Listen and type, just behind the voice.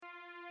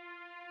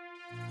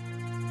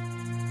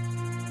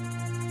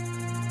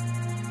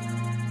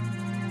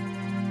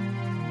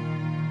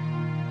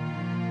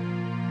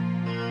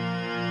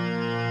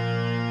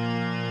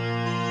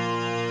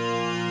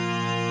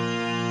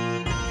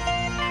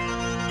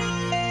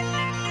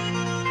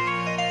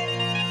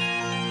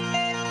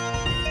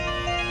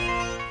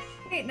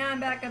I'm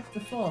back up to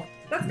full.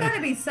 That's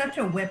gotta be such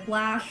a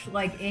whiplash,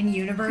 like, in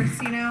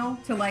universe, you know?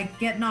 To, like,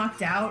 get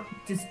knocked out,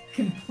 just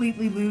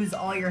completely lose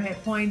all your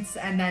hit points,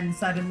 and then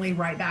suddenly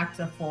right back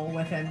to full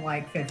within,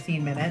 like,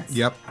 15 minutes.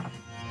 Yep.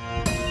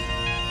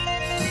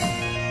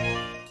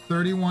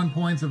 31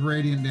 points of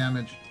radiant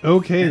damage.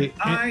 Okay. And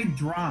I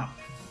drop.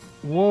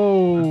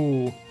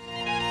 Whoa.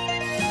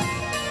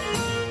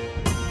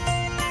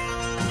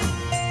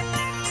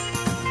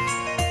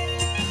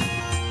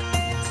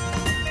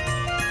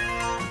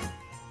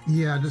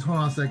 Yeah, just hold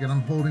on a second.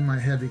 I'm holding my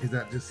head because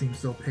that just seems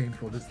so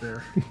painful just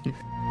there.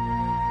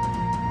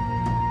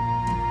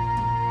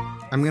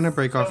 I'm going to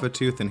break off a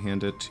tooth and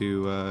hand it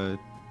to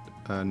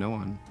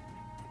Noan.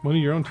 One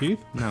of your own teeth?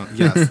 No,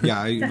 yes.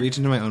 Yeah, I reach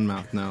into my own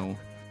mouth. No.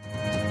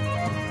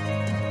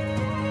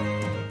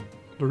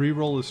 The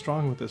reroll is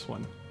strong with this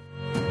one.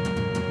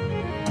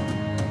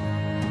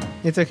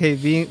 It's okay.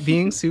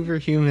 Being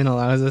superhuman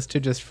allows us to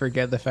just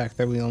forget the fact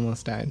that we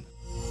almost died.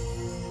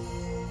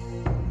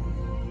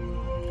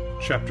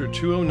 Chapter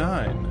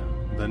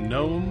 209, The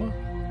Gnome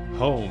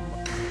Home.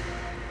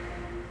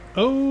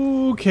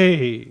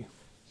 Okay.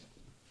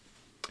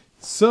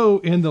 So,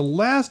 in the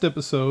last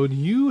episode,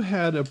 you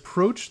had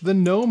approached the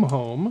gnome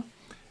home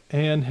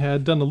and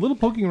had done a little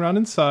poking around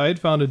inside,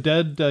 found a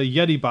dead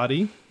Yeti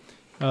body,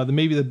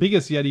 maybe the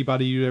biggest Yeti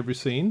body you'd ever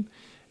seen.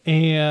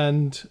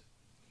 And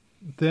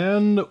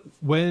then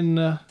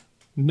when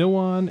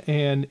Noan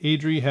and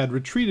Adri had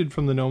retreated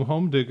from the gnome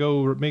home to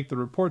go make the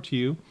report to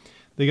you,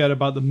 they got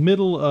about the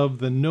middle of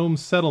the gnome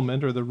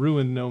settlement, or the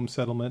ruined gnome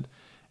settlement,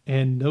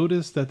 and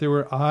noticed that there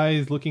were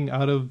eyes looking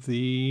out of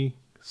the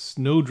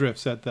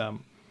snowdrifts at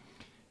them.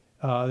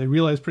 They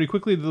realized pretty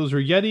quickly that those were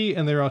Yeti,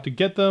 and they were out to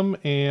get them,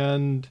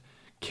 and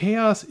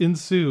chaos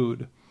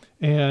ensued.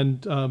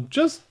 And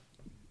just,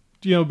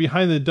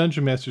 behind the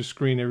Dungeon Master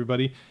screen,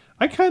 everybody,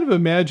 I kind of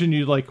imagine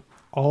you'd,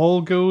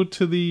 all go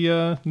to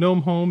the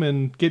gnome home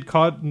and get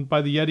caught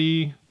by the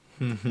Yeti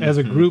as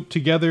a group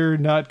together,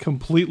 not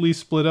completely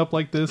split up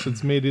like this.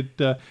 It's made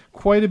it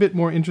quite a bit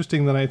more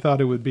interesting than I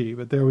thought it would be,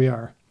 but there we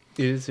are.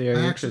 It is very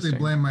I interesting. actually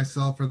blame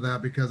myself for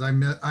that because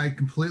I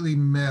completely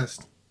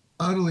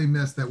utterly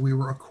missed that we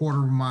were a quarter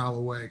of a mile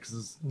away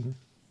because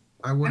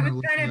I wouldn't I have was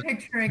looked kind at of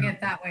picturing it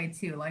that way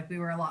too, like we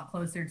were a lot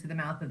closer to the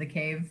mouth of the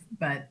cave,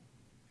 but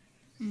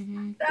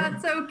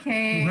that's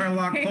okay. We're a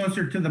lot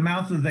closer to the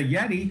mouth of the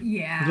Yeti.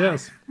 Yeah.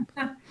 Yes.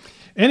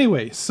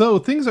 Anyway, so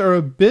things are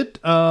a bit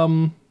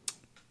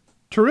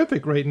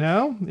terrific right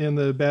now in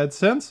the bad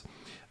sense.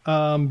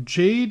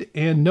 Jade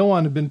and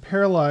Noan have been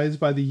paralyzed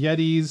by the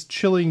Yeti's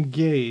chilling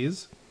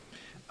gaze.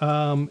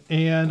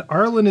 And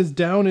Arlen is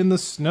down in the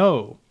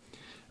snow.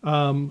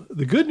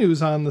 The good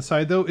news on the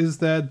side, though, is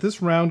that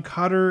this round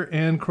Cotter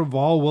and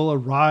Craval will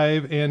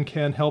arrive and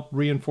can help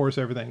reinforce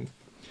everything.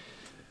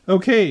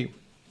 Okay,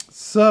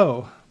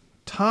 so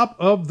top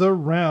of the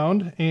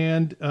round,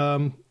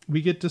 and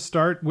we get to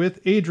start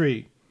with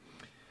Adri.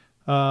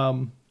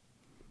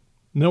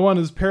 Noan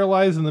is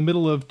paralyzed in the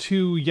middle of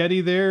two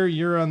Yeti there.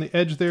 You're on the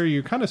edge there.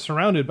 You're kind of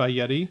surrounded by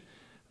Yeti.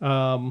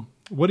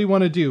 What do you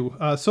want to do?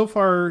 So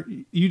far,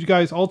 you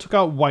guys all took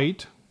out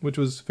White, which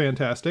was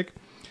fantastic.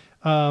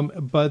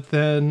 But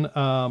then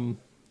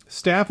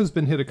Staff has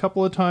been hit a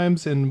couple of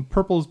times, and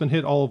Purple has been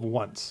hit all of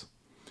once.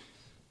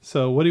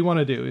 So what do you want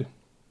to do?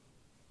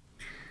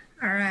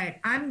 All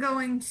right. I'm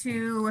going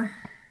to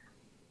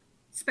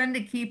spend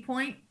a key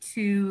point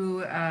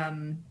to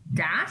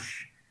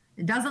dash.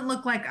 It doesn't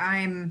look like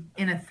I'm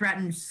in a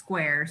threatened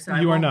square, so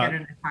I won't get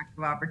an attack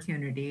of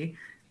opportunity.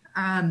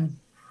 I'm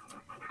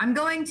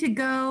going to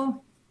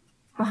go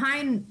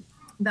behind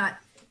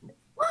that.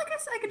 Well, I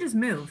guess I could just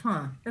move,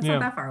 huh? That's not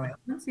that far away.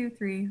 1, 2,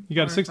 3. You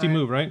got a 60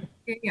 move, right?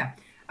 Yeah.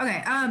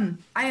 Okay.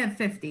 I have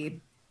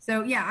 50.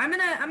 So yeah, I'm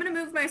gonna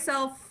move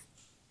myself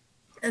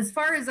as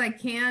far as I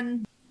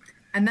can,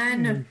 and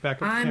then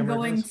I'm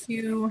going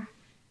to.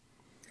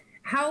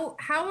 How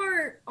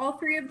are all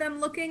three of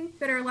them looking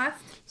that are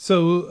left?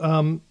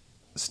 So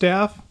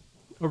Staff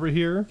over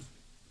here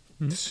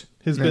has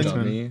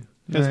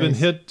been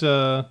hit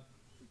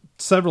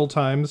several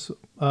times.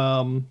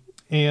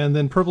 And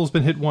then Purple's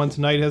been hit once.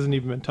 Knight hasn't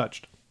even been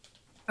touched.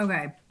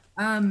 Okay.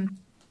 I'm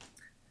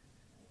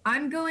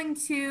going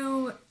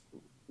to...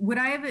 Would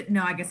I have it?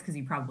 No, I guess because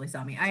you probably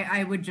saw me.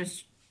 I'm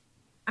just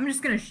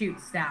going to shoot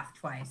Staff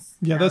twice.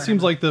 Yeah, that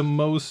seems like the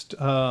most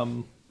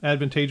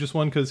advantageous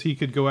one because he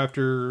could go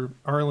after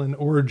Arlen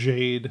or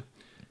Jade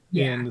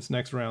in this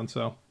next round.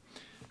 So.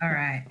 All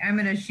right. I'm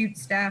going to shoot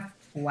Staff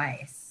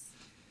twice.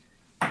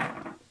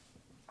 For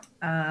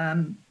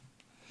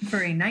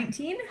a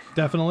 19.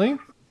 Definitely.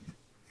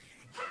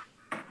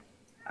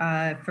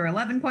 For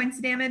 11 points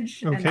of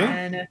damage. Okay.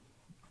 And then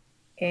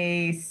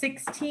a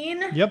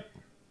 16. Yep.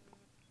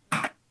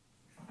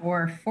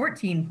 For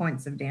 14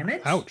 points of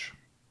damage. Ouch.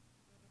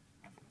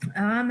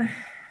 Then.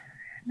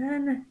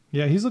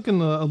 Yeah, he's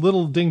looking a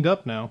little dinged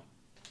up now.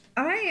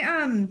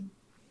 I'm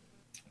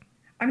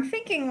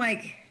thinking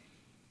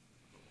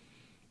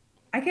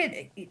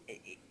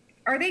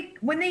are they,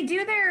 when they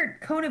do their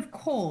Cone of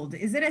Cold,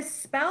 is it a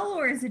spell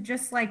or is it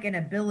just like an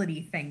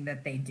ability thing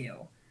that they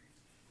do?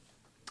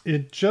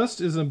 It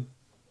just is an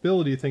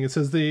ability thing. It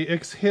says they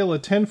exhale a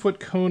 10-foot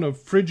cone of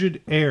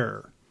frigid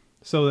air.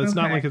 So it's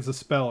not Okay. like it's a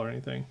spell or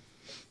anything.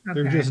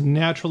 They're Okay. just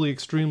naturally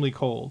extremely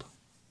cold.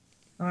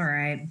 All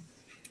right.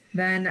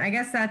 Then I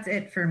guess that's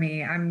it for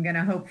me. I'm going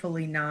to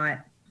hopefully not.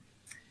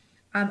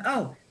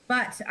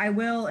 But I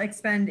will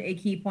expend a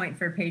key point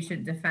for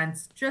patient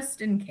defense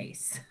just in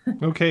case.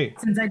 Okay,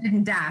 Since I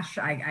didn't dash,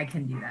 I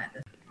can do that.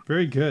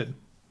 very good.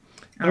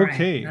 All right,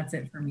 Okay. that's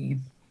it for me.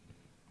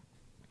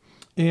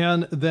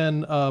 And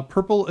then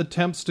Purple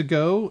attempts to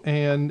go,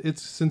 and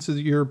since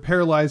you're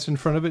paralyzed in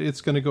front of it,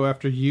 it's going to go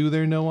after you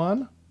there,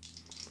 Noan.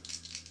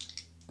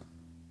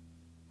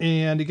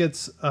 And it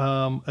gets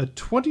a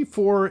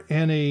 24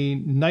 and a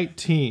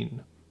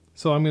 19.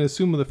 So I'm going to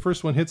assume the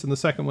first one hits and the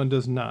second one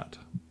does not.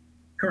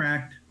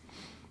 Correct.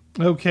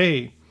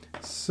 Okay,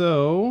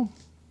 so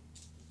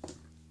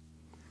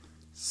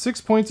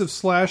 6 points of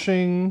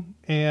slashing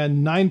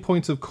and 9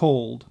 points of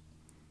cold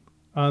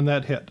on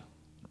that hit.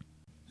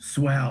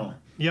 Swell.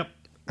 Yep.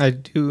 I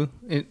do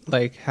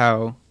like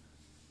how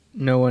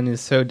no one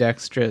is so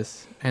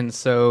dexterous and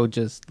so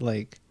just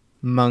like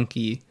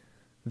monkey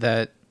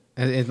that,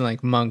 and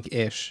like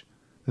monk-ish,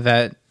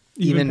 that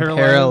Even even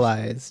paralyzed?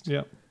 paralyzed,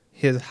 Yep.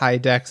 his high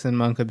dex and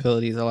monk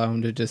abilities allow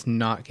him to just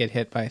not get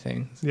hit by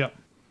things. Yep.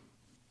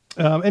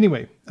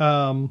 Anyway,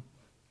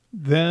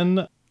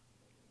 then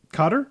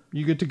Cotter,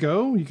 you get to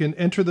go. You can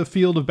enter the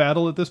field of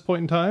battle at this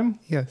point in time.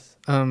 Yes.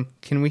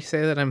 Can we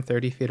say that I'm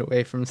 30 feet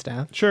away from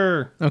Staff?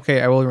 Sure.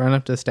 Okay, I will run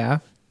up to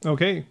Staff,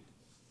 Okay.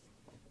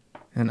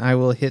 and I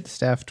will hit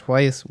Staff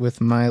twice with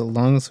my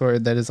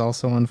longsword that is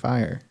also on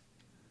fire.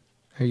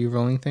 Are you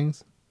rolling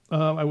things?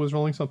 I was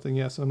rolling something,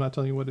 yes. I'm not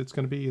telling you what it's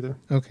going to be either.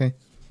 Okay.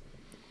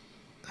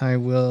 I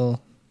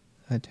will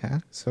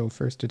attack. So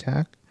first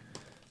attack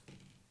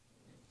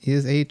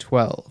is a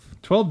 12.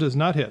 12 does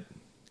not hit.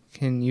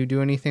 Can you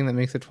do anything that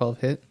makes a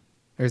 12 hit?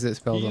 Or is it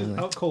spells He is only?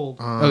 out cold.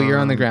 Oh, you're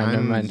on the ground,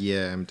 never mind.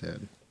 Yeah, I'm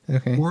dead.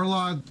 Okay.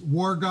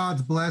 War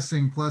God's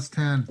Blessing plus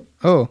 10.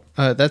 Oh,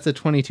 that's a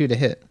 22 to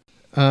hit.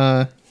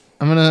 I'm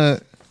gonna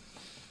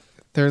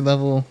third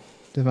level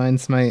Divine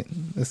Smite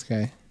this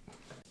guy.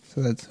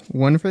 So that's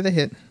 1 for the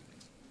hit,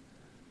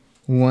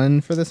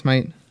 1 for the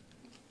smite,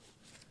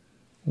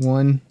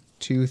 1,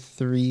 2,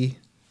 3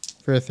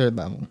 for a third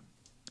level.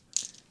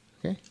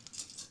 Okay.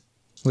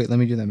 Wait, let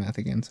me do that math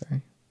again.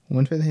 Sorry.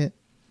 1 for the hit,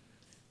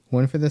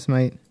 1 for the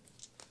smite,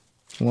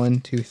 1,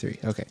 2, 3.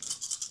 Okay.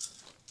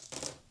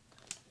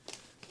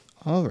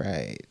 All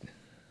right.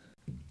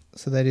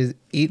 So that is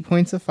 8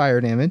 points of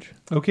fire damage.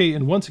 Okay,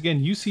 and once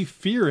again, you see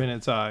fear in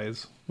its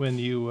eyes when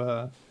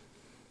you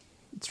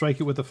strike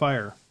it with the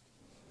fire.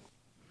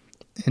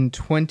 And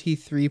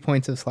 23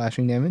 points of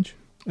slashing damage.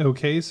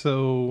 Okay,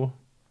 so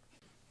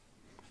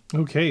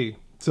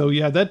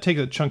yeah, that takes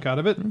a chunk out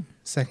of it.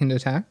 Second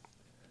attack.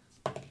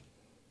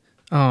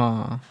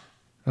 Aw.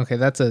 Okay,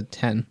 that's a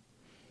 10.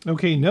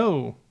 Okay,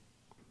 no.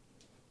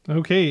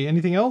 Okay,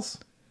 anything else?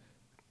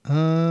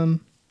 I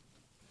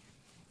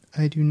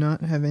do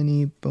not have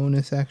any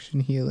bonus action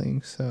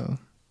healing, so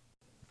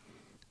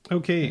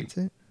Okay, that's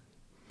it.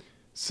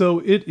 so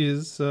it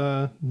is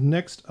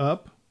next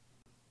up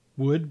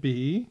would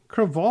be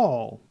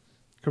Craval.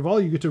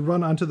 Craval, you get to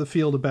run onto the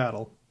field of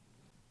battle.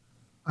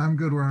 I'm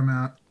good where I'm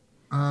at.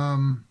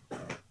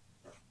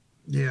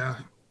 Yeah.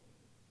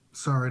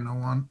 Sorry, no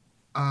one.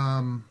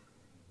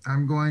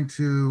 I'm going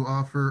to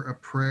offer a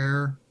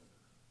prayer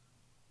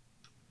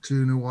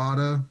to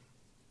Nuada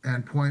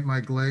and point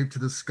my glaive to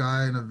the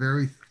sky, and a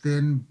very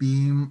thin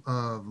beam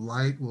of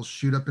light will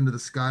shoot up into the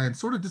sky and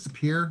sort of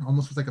disappear,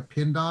 almost like a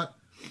pin dot.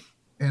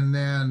 And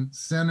then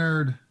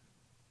centered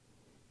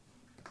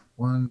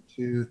 1,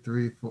 2,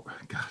 3, 4.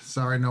 God,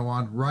 sorry,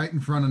 Noan. Right in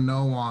front of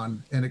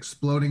Noan and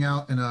exploding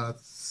out in a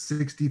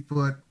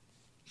 60-foot.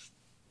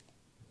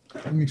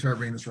 Let me try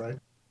reading this right.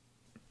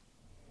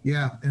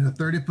 Yeah, in a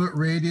 30-foot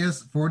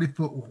radius,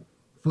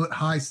 40-foot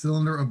high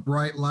cylinder of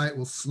bright light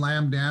will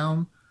slam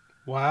down,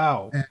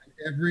 Wow. and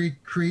every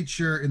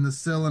creature in the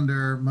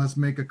cylinder must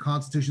make a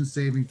Constitution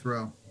saving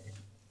throw.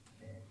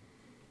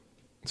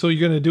 So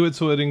you're going to do it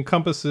so it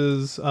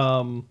encompasses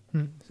So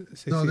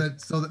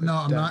that no,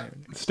 I'm not.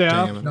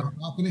 staff. Damn. No, I'm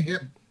not going to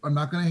hit. I'm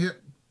not going to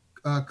hit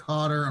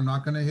Cotter. I'm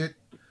not going to hit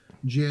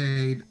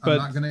Jade. But- I'm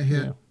not going to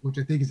hit, yeah. which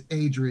I think is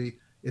Adri.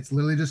 It's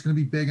literally just going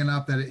to be big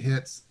enough that it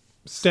hits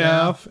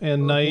Staff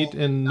and Purple, Knight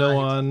and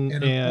Noan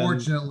and and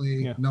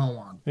unfortunately yeah. no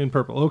one. in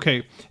purple.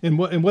 Okay, and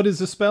what is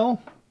the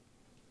spell?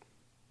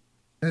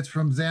 It's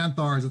from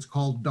Xanthar's. It's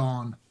called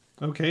Dawn.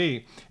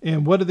 Okay,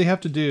 and what do they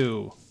have to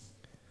do?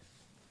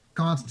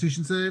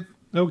 Constitution save.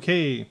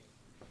 Okay.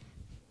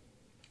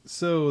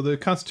 So the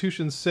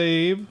Constitution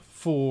save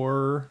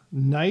for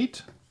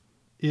Knight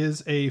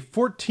is a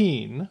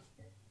 14.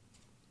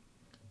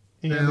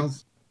 And the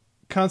Fails.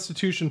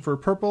 Constitution for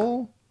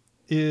Purple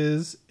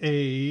is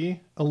a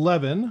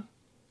 11.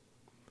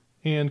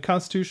 And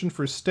Constitution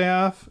for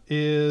Staff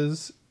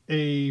is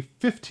a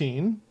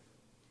 15.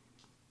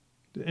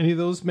 Did any of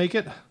those make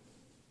it?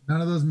 None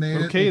of those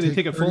made it. Okay, they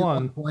take it full 31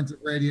 on. points of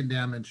radiant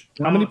damage.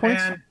 How many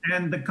points?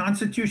 And the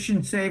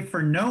Constitution save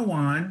for no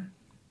one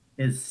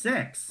is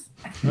 6.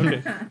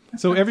 Okay.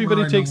 So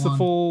everybody Sorry, takes no the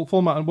full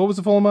amount. What was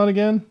the full amount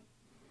again?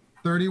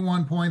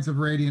 31 points of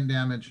radiant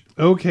damage.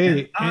 Okay.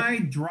 And I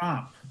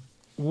drop.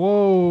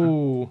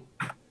 Whoa.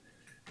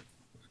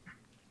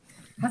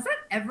 Has that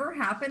ever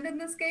happened in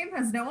this game?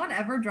 Has no one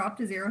ever dropped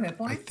to 0 hit I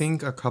points?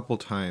 think a couple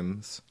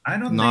times. I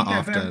don't Not think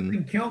I've ever often.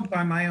 been killed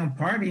by my own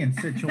party in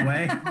such a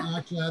way.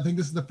 Actually, I think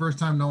this is the first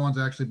time no one's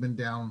actually been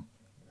down.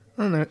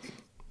 I don't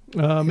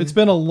know. It's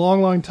been a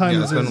long time.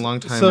 Yeah, it's been a long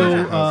time. So, I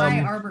had a high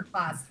um, armor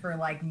class for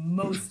like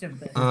most of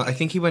this. I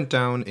think he went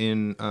down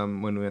in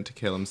when we went to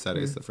Calum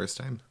Sedes the first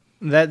time.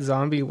 That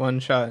zombie one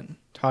shot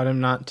taught him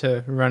not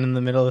to run in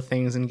the middle of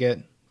things and get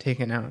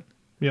taken out.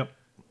 Yep.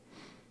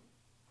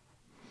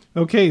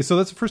 Okay, so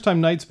that's the first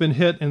time Knight's been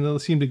hit, and they'll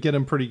seem to get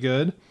him pretty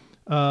good.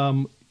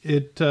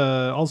 It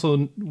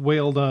also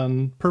wailed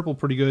on Purple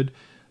pretty good.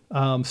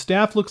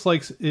 Staff looks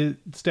like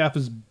Staff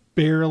is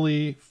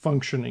barely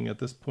functioning at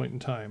this point in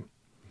time.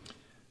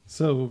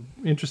 So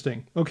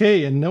interesting.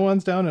 Okay, and no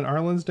one's down, and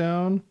Arlen's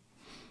down.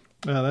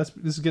 This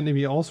is going to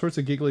be all sorts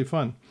of giggly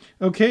fun.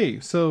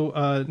 Okay,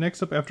 so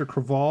next up after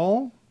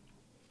Craval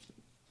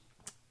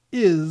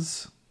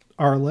is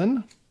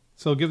Arlen.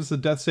 So give us a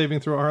death saving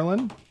throw,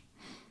 Arlen.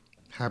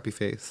 Happy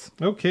face.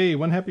 Okay,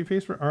 one happy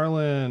face for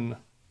Arlen.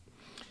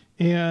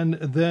 And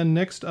then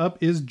next up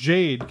is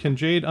Jade. Can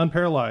Jade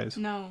unparalyze?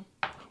 No.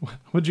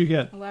 What'd you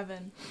get?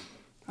 11.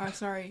 Oh,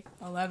 sorry.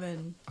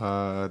 11.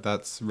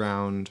 That's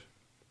round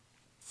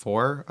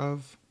 4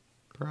 of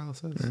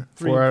paralysis. Yeah.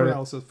 3 Four out of-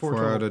 paralysis. 4 4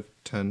 total. out of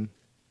 10.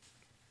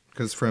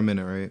 Because for a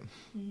minute, right?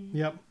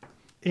 Yep.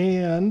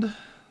 And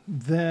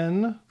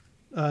then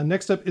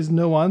next up is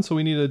Noan. So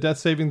we need a death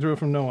saving throw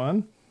from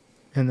Noan.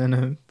 And then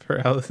a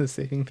paralysis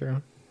saving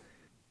throw.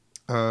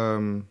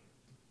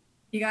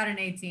 You got an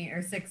 18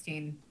 or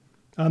 16.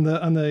 On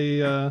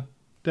the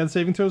death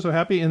saving throw, so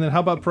happy. And then how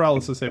about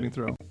paralysis saving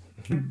throw?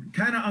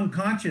 Kind of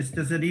unconscious.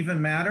 Does it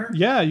even matter?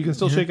 Yeah, you can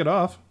still shake it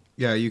off.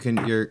 Yeah, you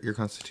can. Your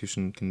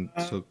constitution can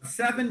still.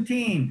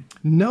 17.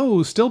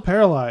 No, still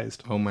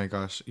paralyzed. Oh my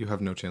gosh, you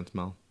have no chance,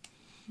 Mel.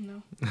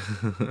 No.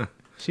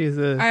 She's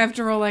I have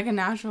to roll like a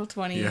natural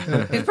 20.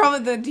 Yeah. It's probably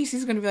the DC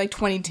is going to be like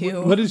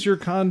 22. What is your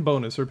con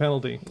bonus or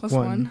penalty? Plus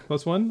One. 1.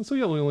 Plus 1? So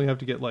you'll only have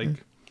to get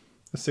like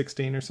a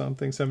 16 or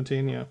something.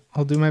 17, yeah.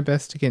 I'll do my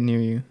best to get near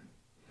you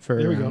for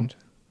There a we go. round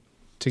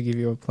to give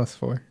you a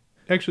 +4.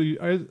 Actually,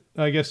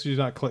 I guess you're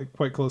not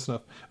quite close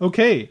enough.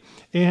 Okay,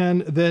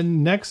 and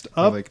then next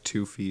Or up like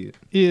 2 feet.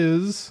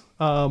 is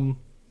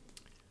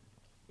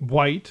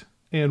White.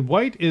 And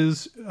White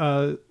is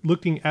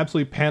looking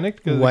absolutely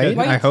panicked. 'cause White?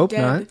 White's I hope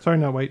dead. not. Sorry,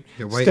 not White.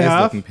 Yeah, White is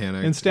Staff, looking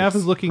panicked. and Staff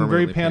It's is looking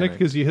very permanently panicked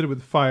because you hit it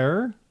with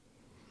fire.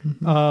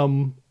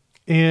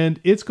 And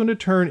it's going to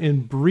turn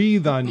and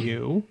breathe on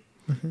you.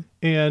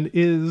 And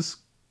is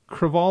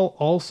Craval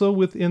also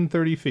within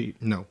 30 feet?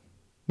 No,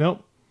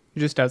 Nope.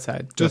 Just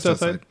outside. just Just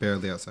outside? outside?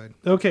 Barely outside.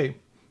 Okay.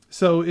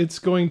 So it's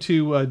going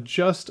to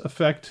just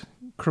affect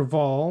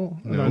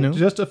Craval. No.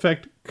 Just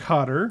affect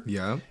Cotter.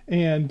 Yeah.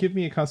 And give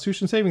me a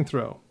Constitution saving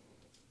throw.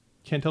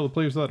 Can't tell the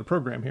players without a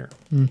program here.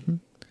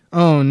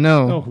 Oh,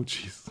 no. Oh,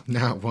 jeez.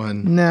 Not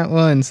one. Not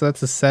one, so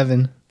that's a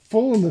 7.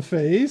 Full in the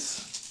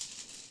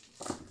face.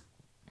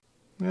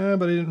 Yeah,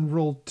 but I didn't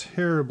roll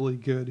terribly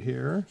good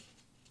here.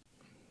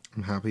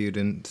 I'm happy you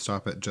didn't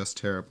stop it just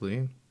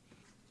terribly.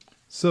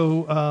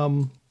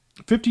 So,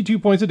 52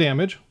 points of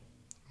damage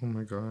Oh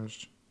my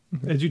gosh.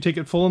 as you take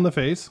it full in the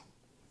face.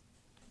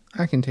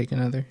 I can take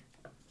another,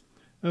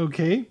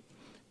 Okay.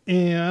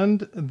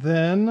 And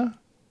then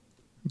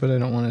but I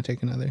don't want to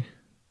take another.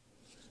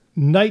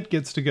 Knight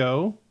gets to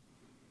go.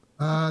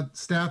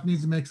 Staff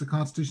needs to make a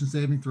Constitution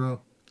saving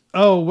throw.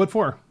 Oh, what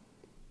for?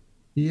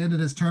 He ended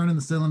his turn in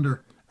the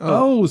cylinder.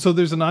 Oh, so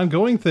there's an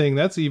ongoing thing.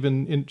 That's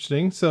even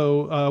interesting.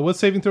 So, what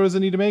saving throw does it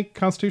need to make?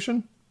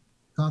 Constitution?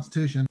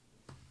 Constitution.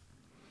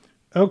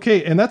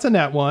 Okay, and that's a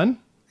nat 1.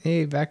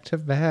 Hey, back to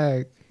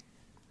back.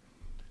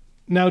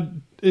 Now,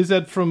 is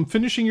that from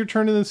finishing your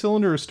turn in the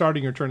cylinder or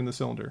starting your turn in the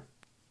cylinder?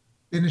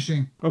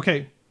 Finishing.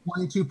 Okay,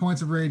 22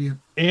 points of radiant.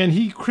 and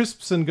he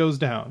crisps and goes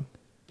down.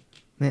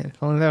 Man,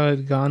 if only that would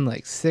have gone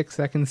like 6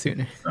 seconds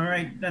sooner. All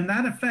right. Then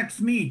that affects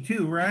me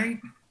too, right?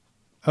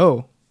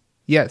 Oh,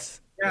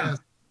 yes. Yeah. Yes.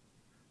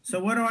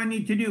 So what do I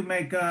need to do?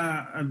 Make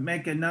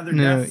another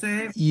No, death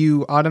save?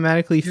 you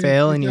automatically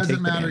fail and you doesn't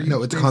take the matter. damage. You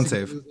No, it's a con basically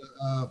save. lose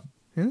a,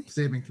 Really?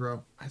 saving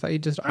throw. I thought you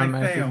just I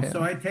automatically fail, fail.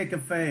 so I take a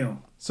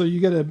fail. So you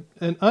get an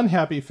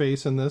unhappy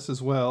face in this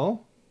as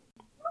well.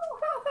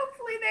 Well,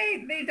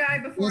 hopefully they die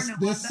before This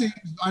Noah. seems.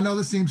 I know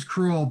this seems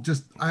cruel.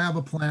 Just I have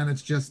a plan.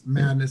 It's just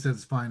madness at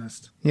its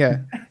finest. Yeah.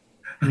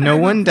 No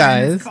one It's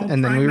dies, called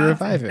and then we Try Not to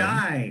revive him.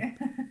 Die.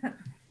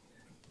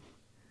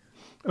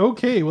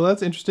 Okay, well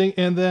that's interesting.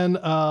 And then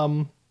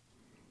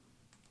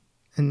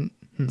And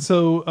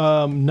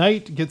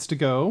Knight gets to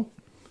go,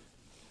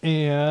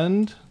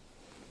 and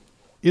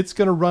it's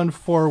going to run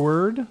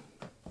forward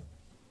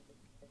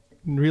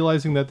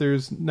realizing that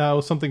there's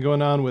now something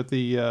going on with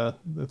the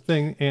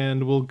thing,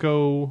 and will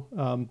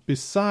go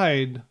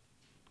beside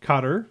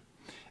Cotter.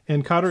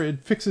 And Cotter,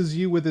 it fixes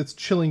you with its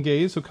chilling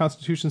gaze, so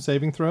Constitution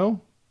saving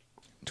throw.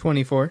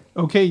 24.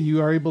 Okay,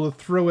 you are able to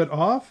throw it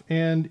off,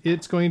 and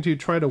it's going to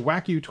try to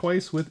whack you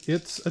twice with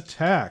its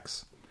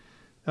attacks.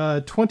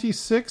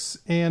 26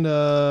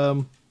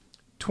 and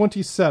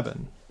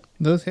 27.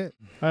 Those hit.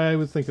 I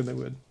was thinking they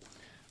would.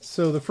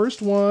 So the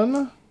first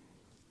one...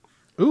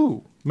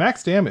 Ooh,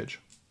 max damage.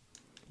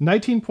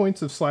 19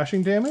 points of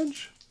slashing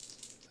damage,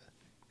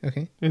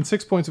 Okay. and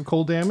 6 points of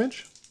cold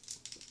damage.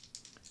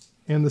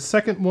 And the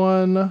second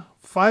one,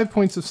 5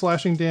 points of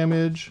slashing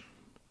damage,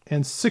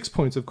 and 6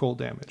 points of cold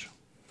damage.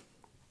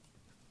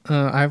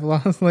 I've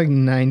lost like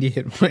 90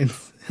 hit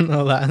points in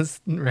the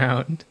last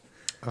round.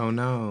 Oh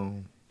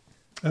no.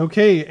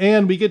 Okay,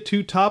 and we get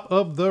to top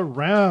of the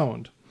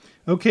round.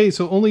 Okay,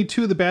 so only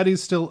 2 of the baddies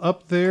still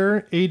up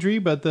there,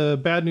 Adri, but the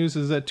bad news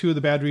is that 2 of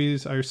the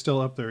baddies are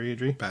still up there,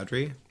 Adri.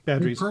 Badry?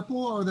 Did Badries.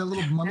 Purple or that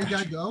little mummy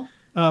guy go?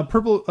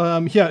 Purple,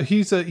 yeah,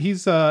 he's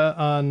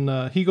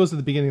on, he goes at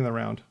the beginning of the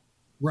round.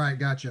 Right,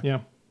 gotcha. Yeah.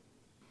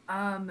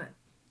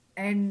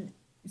 And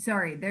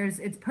sorry,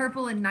 it's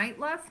Purple and Knight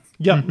left.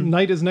 Yeah,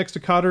 Knight is next to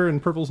Cotter,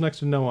 and Purple's next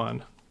to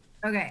Noan.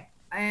 Okay,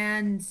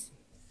 and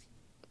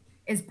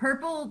is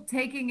Purple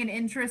taking an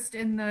interest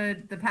in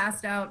the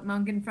passed out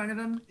monk in front of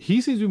him?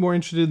 He seems to be more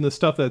interested in the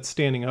stuff that's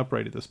standing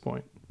upright at this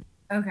point.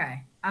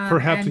 Okay.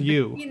 Perhaps and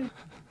you.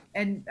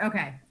 And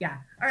okay, yeah.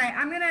 All right,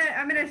 I'm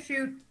gonna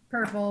shoot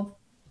Purple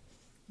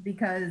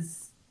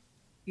because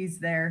he's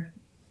there.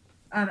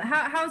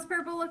 How's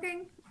Purple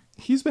looking?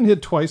 He's been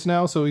hit twice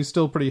now, so he's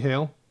still pretty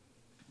hale.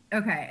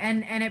 Okay,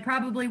 and it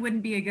probably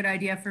wouldn't be a good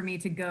idea for me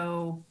to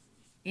go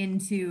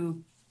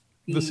into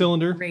The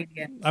cylinder?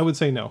 radiant. I would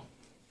say no.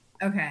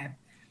 Okay,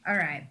 all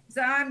right.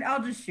 So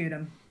I'll just shoot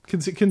him.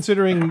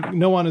 Considering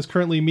Noan is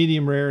currently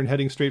medium rare and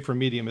heading straight for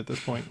medium at this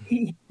point.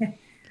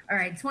 All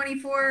right,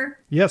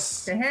 24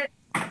 Yes. to hit.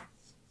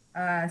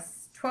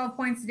 12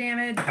 points of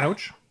damage,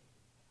 Ouch.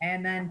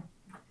 and then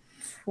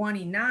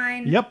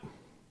 29 Yep.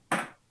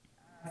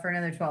 for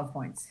another 12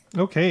 points.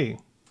 Okay.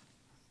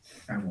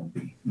 I won't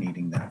be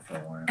needing that for a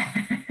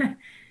while.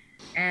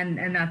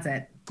 And that's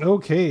it.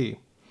 Okay.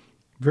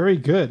 Very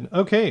good.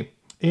 Okay.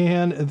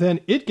 And then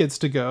it gets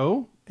to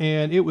go,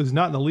 and it was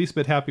not in the least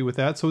bit happy with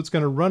that, so it's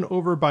going to run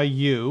over by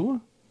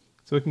you.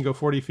 So it can go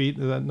 40 feet.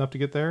 Is that enough to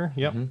get there?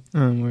 Yep.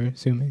 We're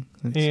assuming.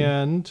 Let's see.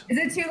 And Is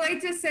it too late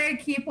to say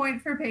key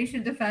point for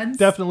patient defense?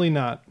 definitely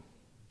not.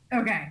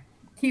 Okay.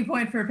 Key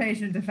point for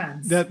patient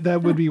defense.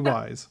 That would be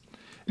wise.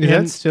 Is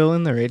And- that still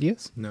in the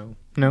radius? No.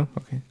 No?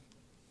 Okay.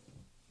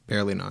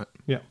 Barely not.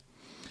 Yeah.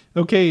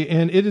 Okay,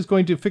 and it is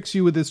going to fix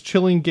you with its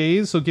chilling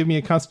gaze, so give me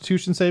a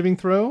Constitution saving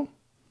throw.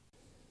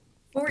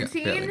 14.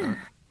 Yeah, barely not.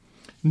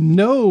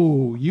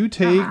 No, you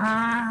take...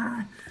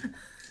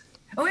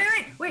 Oh,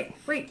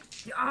 wait.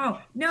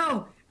 Oh,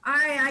 no.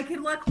 I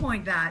can luck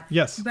point that.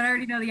 Yes. But I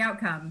already know the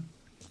outcome.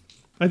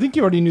 I think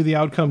you already knew the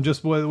outcome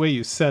just the way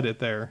you said it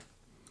there.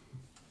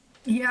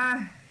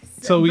 Yeah.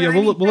 So, but yeah, I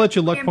we'll mean, let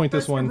you luck I'm point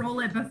this supposed to one. roll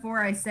it before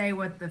I say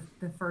what the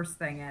first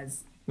thing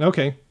is.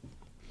 Okay.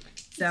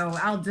 So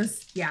I'll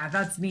just, yeah,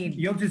 that's me.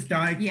 You'll just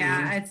die too.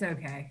 Yeah, it's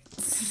okay.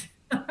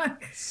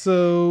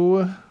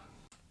 So,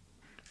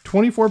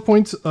 24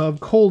 points of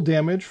cold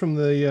damage from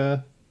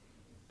the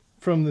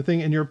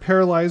thing, and you're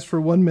paralyzed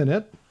for 1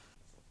 minute.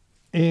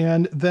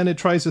 And then it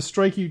tries to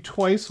strike you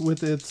twice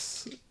with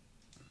its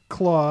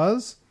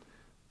claws.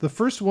 The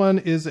first one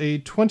is a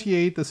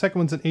 28, the second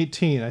one's an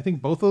 18. I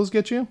think both those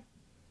get you.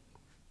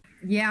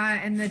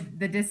 Yeah, and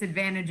the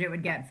disadvantage it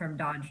would get from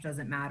dodge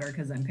doesn't matter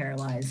because I'm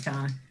paralyzed,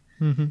 huh?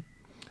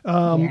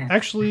 Yeah.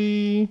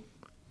 Actually,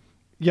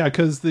 yeah,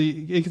 because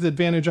it gets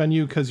advantage on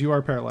you because you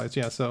are paralyzed.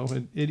 Yeah, so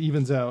it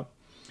evens out.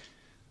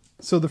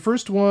 So the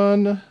first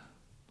one,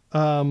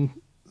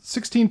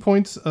 16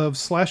 points of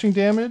slashing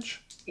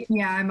damage.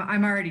 Yeah,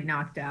 I'm already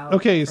knocked out.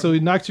 Okay, so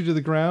it knocks you to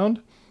the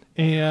ground,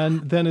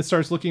 and then it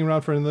starts looking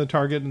around for another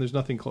target, and there's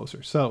nothing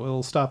closer. So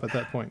it'll stop at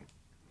that point.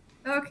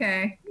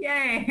 Okay,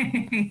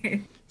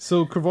 yay!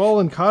 So Craval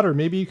and Cotter,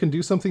 maybe you can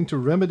do something to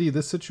remedy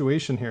this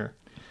situation here.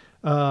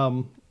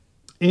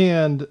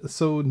 And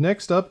so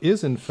next up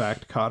is, in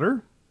fact,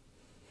 Cotter.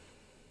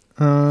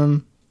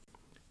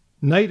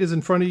 Knight is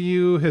in front of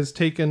you, has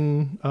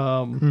taken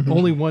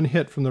only 1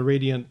 hit from the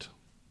radiant.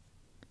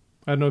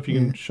 I don't know if you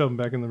can shove him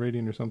back in the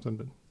radiant or something,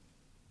 but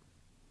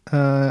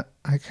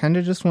I kind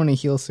of just want to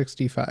heal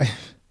 65.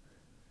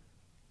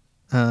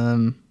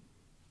 Does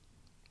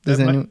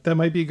that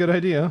might be a good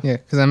idea. Yeah,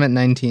 because I'm at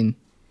 19.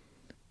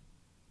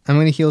 I'm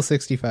going to heal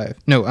 65.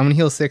 No, I'm going to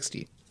heal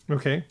 60.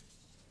 Okay.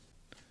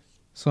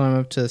 So I'm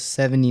up to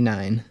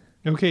 79.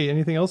 Okay,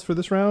 anything else for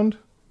this round?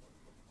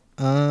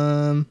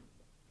 Do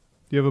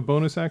you have a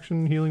bonus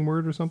action healing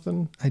word or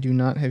something? I do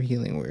not have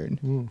healing word.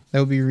 That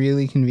would be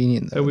really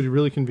convenient, though. That would be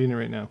really convenient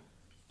right now.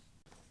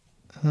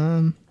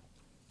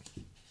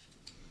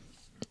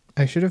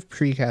 I should have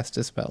precast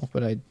a spell,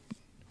 but I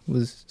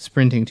was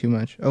sprinting too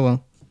much. Oh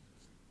well.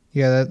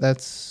 Yeah,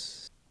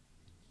 that's...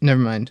 Never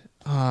mind.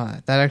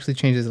 That actually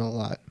changes it a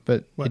lot,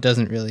 but What? it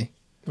doesn't really.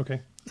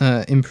 Okay.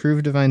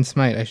 Improved Divine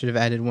Smite. I should have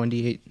added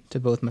 1d8 to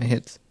both my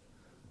hits,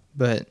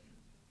 but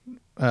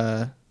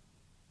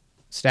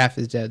Staff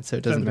is dead, so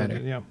it doesn't matter.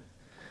 Yeah.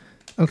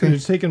 Okay. Could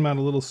have taken him out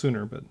a little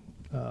sooner, but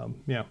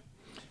yeah.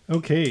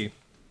 Okay.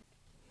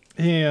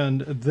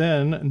 And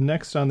then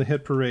next on the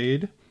hit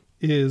parade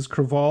is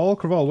Craval.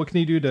 Craval, what can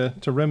you do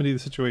to remedy the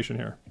situation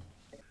here?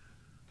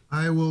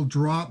 I will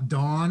drop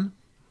Dawn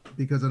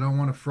because I don't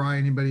want to fry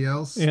anybody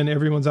else. And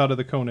everyone's out of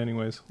the cone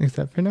anyways.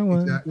 Except for no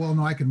one. Well,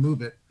 no, I can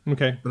move it,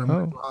 Okay. but I'm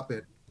going to drop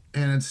it.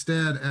 And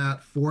instead,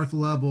 at 4th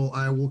level,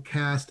 I will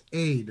cast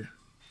Aid.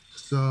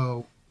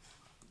 So,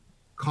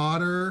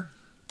 Cotter,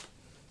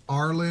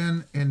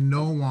 Arlen, and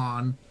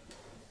Noan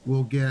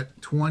will get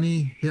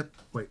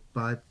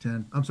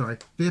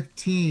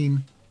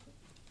 15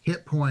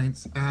 hit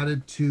points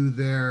added to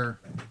their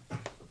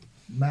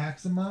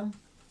maximum.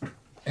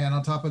 And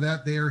on top of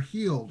that, they are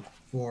healed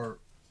for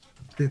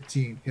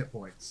 15 hit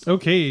points.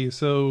 Okay,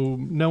 so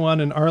Noan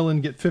and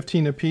Arlen get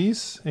 15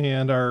 apiece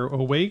and are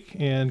awake,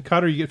 and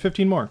Cotter, you get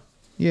 15 more.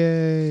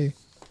 Yay.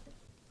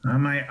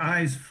 My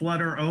eyes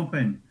flutter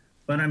open,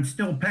 but I'm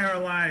still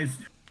paralyzed.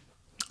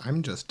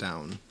 I'm just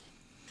down.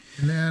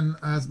 And then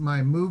as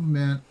my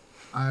movement,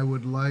 I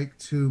would like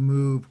to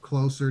move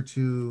closer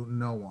to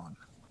Noan.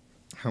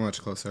 How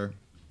much closer?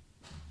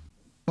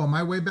 Oh, am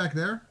I way back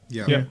there?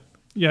 Yeah. Yeah.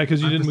 Yeah,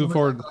 because you didn't move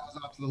forward. I was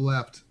off to the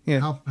left. Yeah.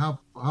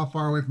 How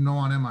far away from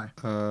Noan am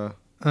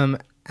I?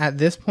 At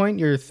this point,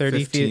 you're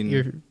 30 feet. 15.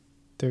 You're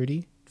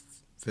 30?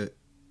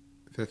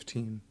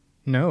 15.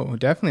 No,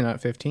 definitely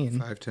not 15.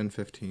 5, 10,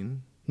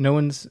 15. No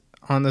one's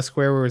on the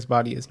square where his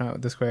body is,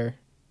 not the square.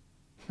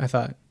 I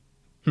thought.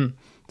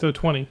 So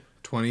 20.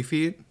 20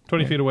 feet?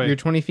 20 feet away. You're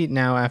 20 feet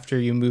now after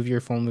you move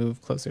your full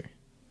move closer.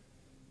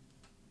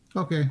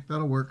 Okay,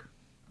 that'll work.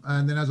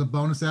 And then as a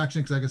bonus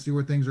action, because I can see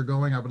where things are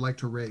going, I would like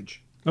to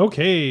rage.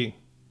 Okay.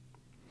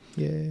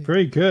 Yay.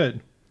 Very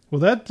good. Well,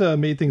 that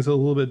made things a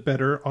little bit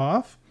better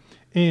off.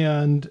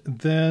 And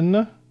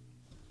then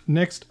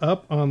next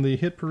up on the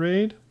hit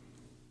parade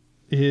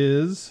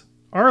is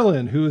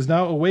Arlen, who is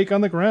now awake on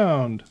the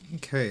ground.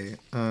 Okay.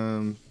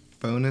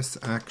 Bonus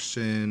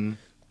action,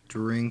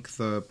 drink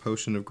the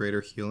potion of greater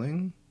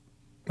healing.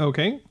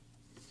 Okay.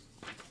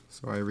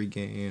 So I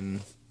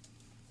regain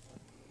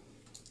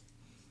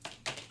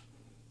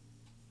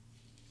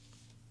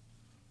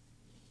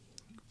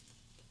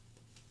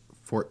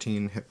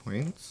 14 hit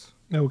points.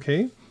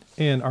 Okay.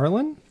 And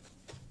Arlen,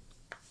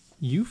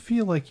 you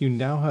feel like you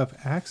now have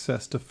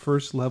access to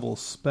first level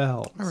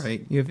spells. All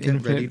right. You have get ready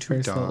infinite to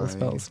first die. level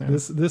spells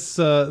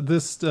now.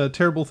 This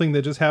terrible thing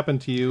that just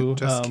happened to you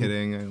Just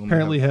kidding. I only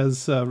apparently have-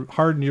 has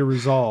hardened your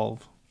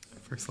resolve.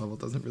 First level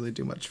doesn't really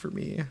do much for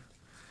me.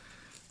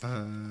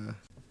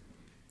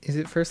 Is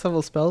it first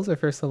level spells or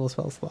first level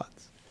spell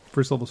slots?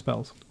 First level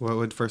spells. What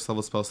would first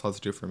level spell slots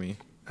do for me?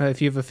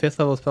 If you have a 5th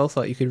level spell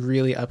slot, you could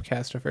really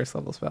upcast a first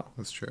level spell.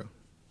 That's true.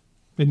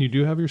 And you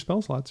do have your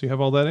spell slots. You have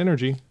all that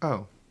energy.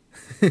 Oh.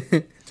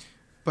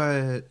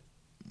 But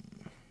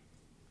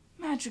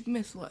Magic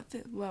missile at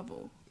 5th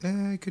level.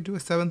 I could do a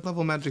 7th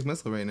level magic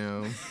missile right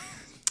now.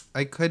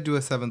 I could do a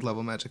 7th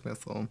level magic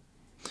missile.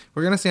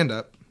 We're going to stand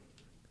up.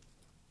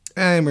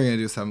 And we're going to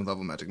do a 7th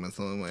level magic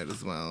missile. Might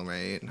as well,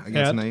 right? Against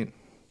At- Knight.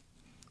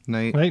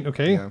 Knight. Right,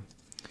 okay. Yeah.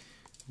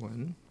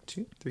 1,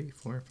 2, 3,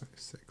 4, 5,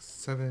 6,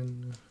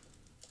 7.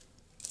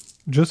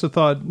 Just a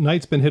thought,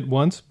 Knight's been hit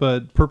once,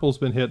 but Purple's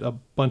been hit a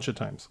bunch of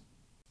times.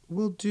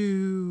 We'll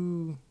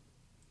do...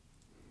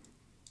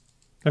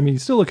 I mean,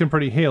 he's still looking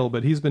pretty hale,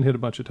 but he's been hit a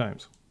bunch of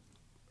times.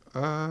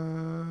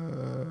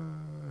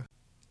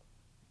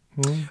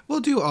 We'll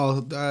do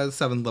all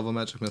 7th level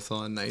magic missile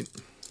on Knight.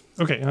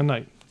 Okay, on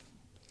Knight.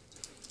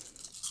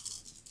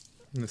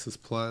 And this is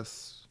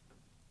plus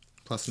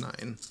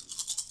 9.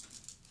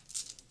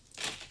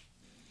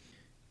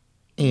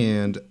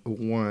 And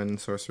 1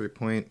 sorcery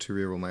point to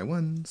reroll my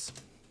 1s.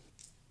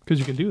 Because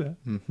you can do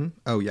that. Mm-hmm.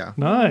 Oh, yeah.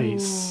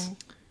 Nice.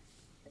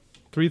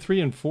 3,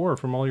 3, and 4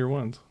 from all your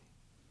ones.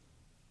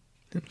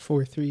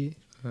 4 3.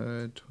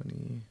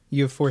 20.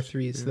 You have 4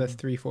 3s, so that's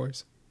 3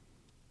 4s.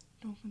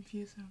 Don't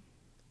confuse him.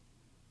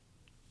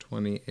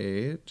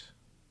 28.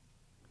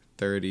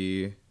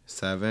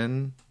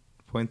 37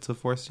 points of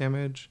force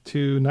damage.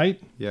 To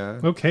Knight? Yeah.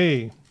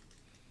 Okay.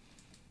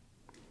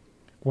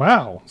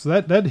 Wow. So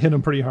that hit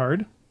him pretty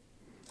hard.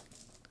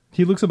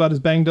 He looks about as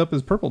banged up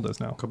as Purple does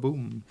now.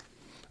 Kaboom.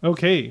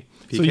 Okay.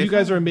 So PK you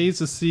guys fly. are amazed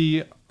to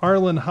see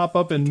Arlen hop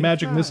up and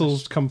magic flash.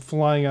 missiles come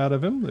flying out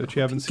of him, which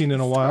you haven't seen in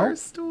a while.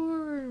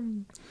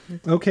 Starstorm.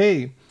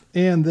 Okay.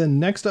 And then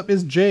next up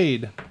is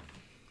Jade.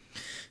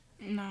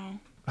 No.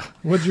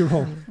 What'd you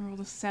roll? I rolled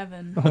a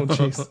 7. Oh,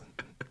 jeez.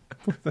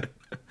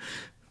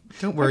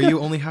 Don't worry, you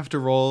only have to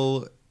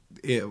roll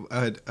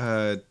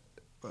 4%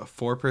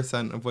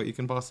 of what you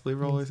can possibly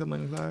roll or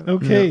something like that.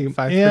 Okay. No,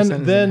 5% and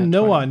is then a nat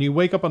Noan, 20. you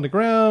wake up on the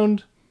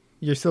ground.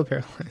 You're still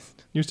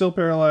paralyzed. You're still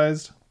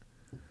paralyzed.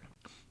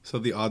 So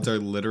the odds are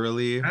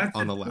literally That's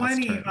on a the last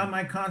 20 turn. on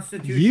my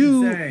Constitution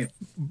You- save.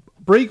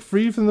 break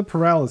free from the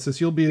paralysis.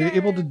 You'll be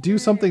able to do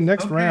something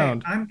next Okay,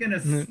 round. I'm gonna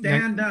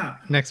stand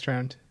up. Next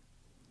round.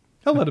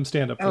 I'll let him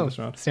stand up for this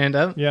round. Stand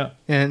up? Yeah.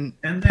 And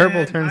And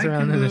purple then turns I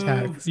around can and move-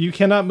 attacks. You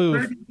cannot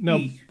move. 30 No,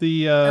 feet.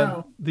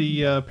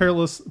 the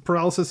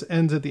paralysis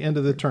ends at the end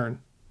of the turn.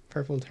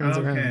 Purple turns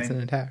around Okay.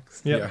 and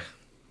attacks. Yep. Yeah.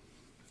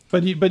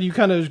 But you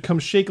kind of come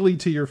shakily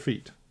to your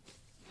feet.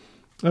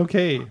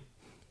 Okay.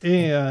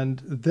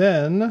 And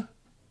then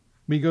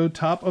we go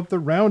top of the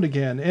round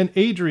again. And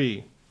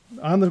Adri,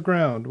 on the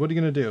ground, what are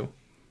you going to do?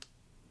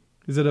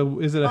 Is it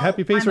a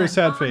happy face or a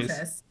sad face?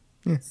 unconscious.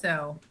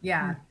 So,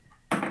 yeah.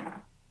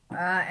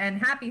 And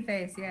happy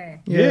face,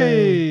 yay.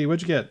 Yay!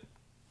 What'd you get?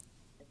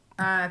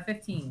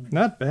 15.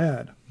 Not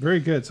bad. Very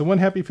good. So one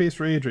happy face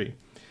for Adri.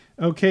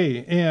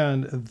 Okay,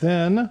 and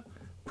then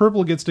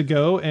purple gets to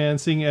go,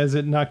 and seeing as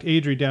it knocked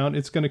Adri down,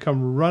 it's going to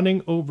come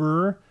running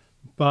over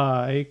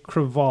by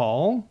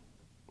Craval.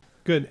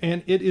 Good,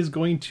 and it is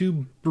going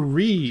to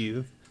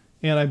breathe.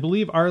 And I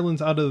believe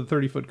Arlen's out of the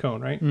 30-foot cone,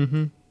 right?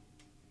 Mm-hmm.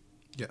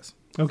 Yes.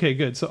 Okay,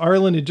 good. So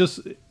Arlen, it just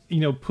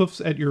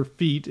poofs at your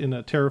feet in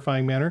a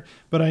terrifying manner.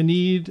 But I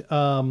need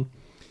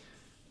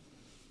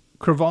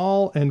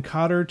Craval and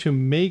Cotter to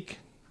make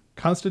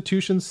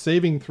Constitution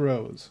saving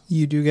throws.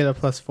 You do get a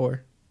 +4.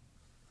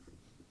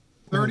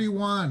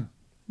 31.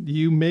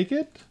 You make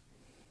it?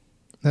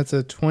 That's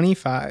a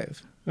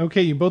 25.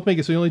 Okay, you both make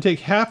it. So you only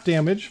take half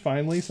damage.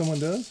 Finally, someone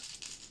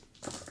does.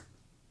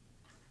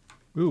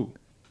 Ooh,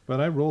 but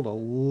I rolled a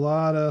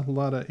lot of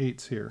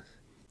 8s here.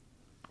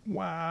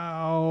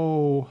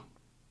 Wow.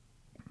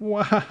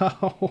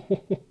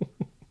 Wow.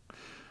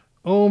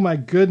 Oh my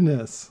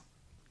goodness.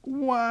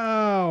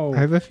 Wow. I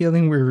have a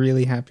feeling we're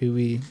really happy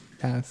we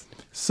passed.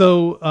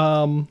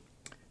 So,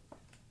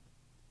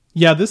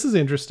 yeah, this is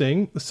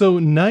interesting. So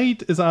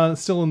Knight is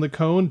still in the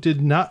cone,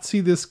 did not see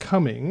this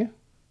coming.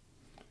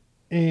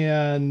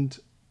 But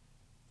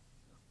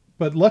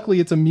luckily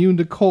it's immune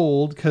to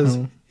cold because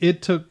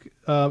it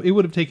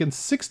would have taken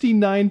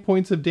 69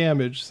 points of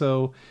damage.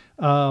 So,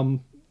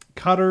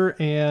 Cotter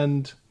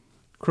and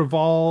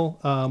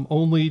Craval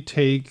only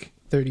take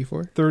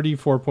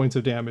 34 points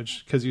of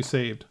damage because you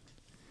saved.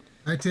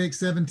 I take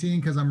 17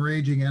 because I'm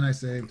raging and I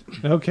saved.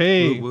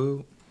 Okay. Woo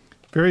woo.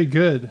 Very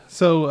good.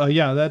 So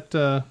yeah,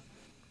 that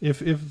if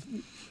the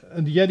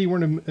Yeti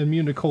weren't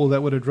immune to cold,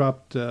 that would have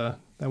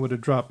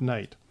dropped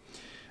Knight.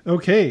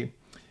 Okay,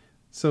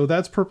 so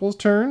that's Purple's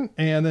turn,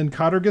 and then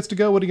Cotter gets to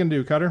go. What are you gonna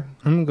do, Cotter?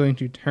 I'm going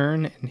to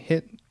turn and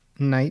hit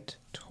Knight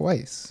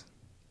twice.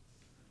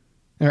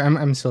 Or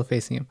I'm still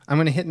facing him. I'm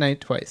going to hit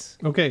Knight twice.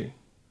 Okay,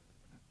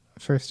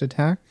 First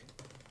attack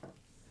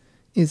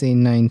is a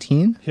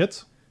 19.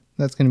 hits.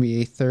 That's going to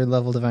be a 3rd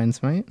level Divine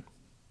Smite.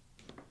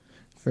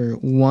 For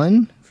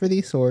 1 for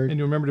the sword, And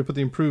you remember to put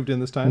the improved in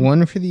this time.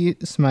 1 for the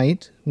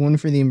smite, 1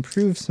 for the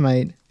improved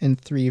smite, and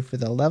 3 for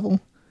the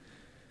level.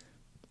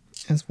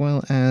 As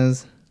well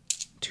as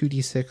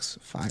 2d6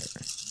 fire.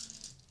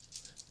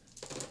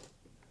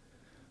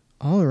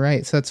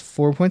 Alright, so that's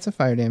 4 points of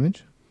fire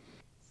damage.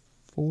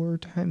 4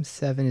 times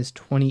 7 is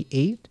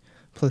 28.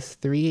 Plus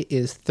 3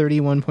 is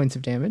 31 points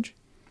of damage.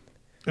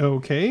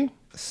 Okay,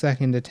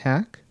 Second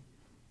attack.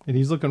 and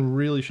he's looking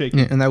really shaky.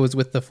 Yeah, and that was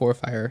with the 4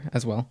 fire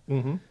as well.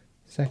 Mm-hmm.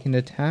 Second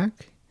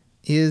attack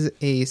is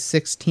a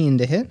 16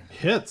 to hit.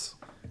 Hits.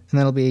 And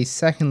that'll be a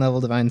 2nd level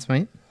Divine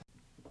Smite.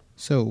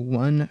 So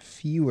 1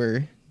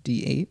 fewer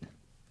d8.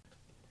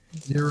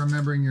 You're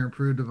remembering your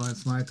improved Divine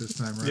Smite this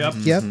time, right? Yep.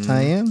 Yep,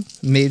 I am.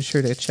 Made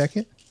sure to check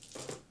it.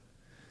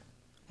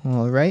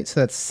 Alright,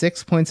 so that's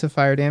 6 points of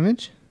fire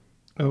damage.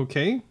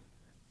 Okay.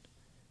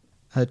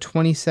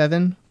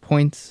 27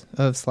 points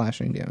of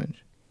slashing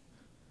damage.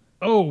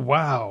 Oh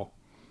wow!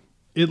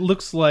 It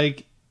looks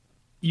like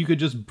you could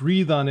just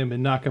breathe on him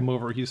and knock him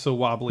over. He's so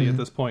wobbly at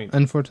this point.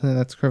 Unfortunately,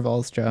 that's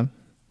Craval's job.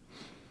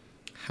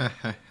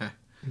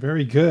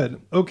 Very good.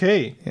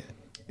 Okay.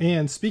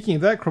 And speaking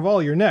of that,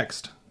 Craval, you're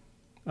next.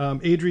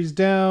 Adri's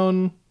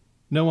down.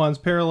 Noan's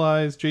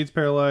paralyzed. Jade's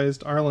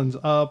paralyzed. Arlen's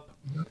up.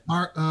 No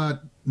one is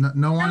not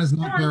No one's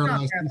not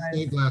paralyzed. He paralyzed.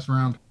 saved last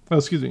round. Oh,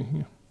 excuse me.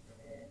 Yeah.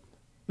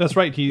 That's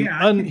right. He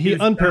Yeah, I think he he's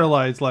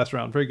unparalyzed last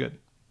round. Very good.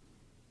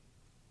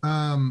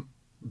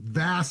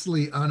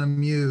 Vastly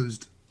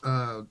unamused.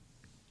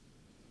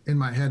 In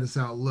my head, is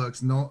how it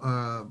looks.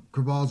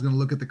 Craval's going to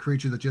look at the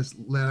creature that just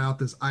let out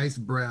this ice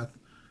breath,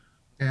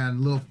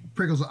 and little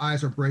prickles of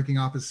ice are breaking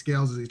off his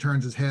scales as he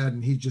turns his head,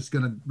 and he's just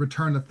going to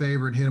return the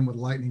favor and hit him with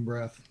lightning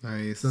breath.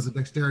 Nice. So it's a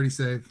dexterity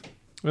save.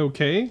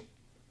 Okay.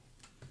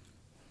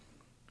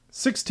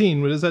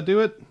 16. What does that do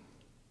it?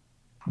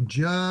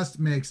 Just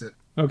makes it.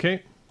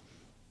 Okay.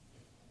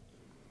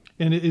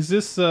 And is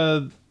this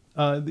you're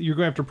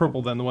going after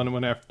purple then, the one that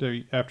went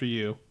after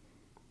you?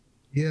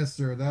 Yes,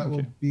 sir. That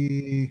will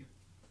be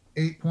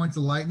 8 points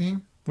of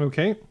lightning.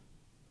 Okay.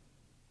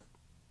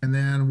 And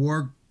then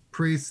War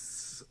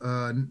Priest's,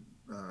 wow,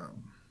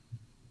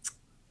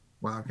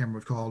 I can't remember what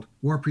it's called.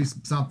 War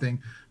Priest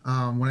something.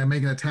 When I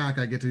make an attack,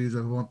 I get to use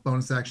a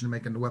bonus action to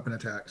make a weapon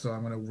attack. So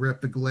I'm going to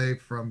rip the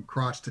glaive from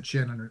crotch to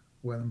chin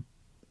with him.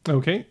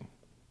 Okay.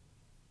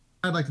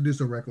 I'd like to do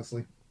so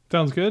recklessly.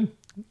 Sounds good.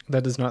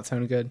 That does not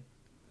sound good.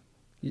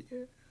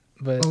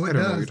 But Oh, I it don't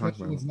know what you're does. talking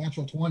Especially about. with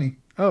natural 20.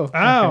 okay.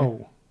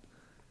 Ow!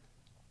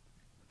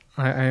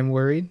 I am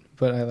worried,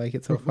 but I like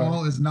it so Paul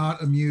far. is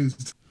not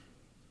amused.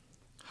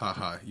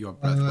 Haha, your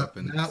breath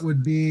weapons. That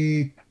would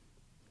be.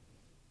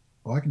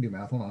 Oh, I can do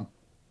math. Hold on.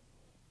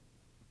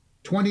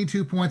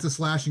 22 points of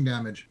slashing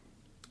damage.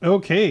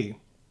 Okay.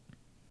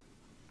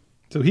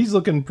 So he's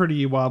looking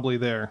pretty wobbly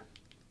there.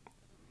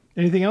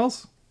 Anything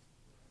else?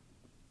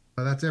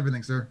 That's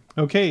everything, sir.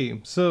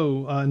 Okay,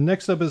 so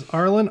next up is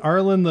Arlen.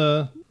 Arlen,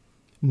 the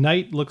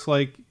knight, looks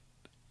like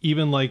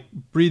even like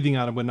breathing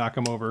on him would knock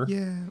him over.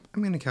 Yeah,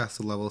 I'm gonna cast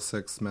a level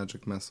 6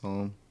 magic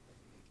missile.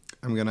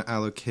 I'm gonna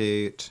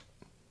allocate.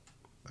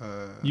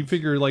 You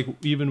figure like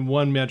even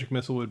one magic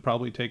missile would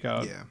probably take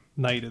out Yeah.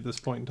 knight at this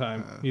point in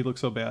time. He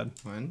looks so bad.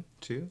 1,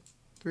 2,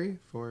 3,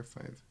 4,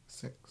 5,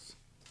 6.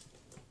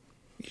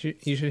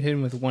 You should hit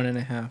him with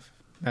 1.5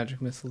 magic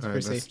missiles for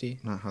Alright, that's safety.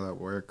 not how that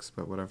works,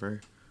 but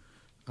whatever.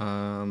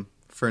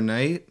 For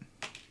Knight,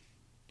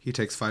 he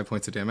takes 5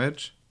 points of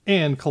damage.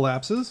 And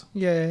collapses.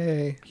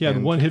 Yay! He had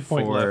And 1 hit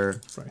point for-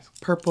 left. Right.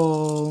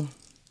 Purple,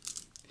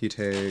 he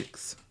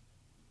takes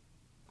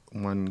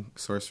 1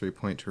 sorcery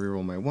point to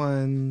reroll my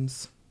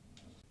ones.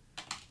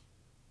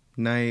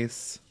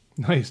 Nice.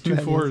 Nice, 2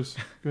 That is- 4s.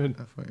 Good.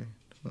 Halfway.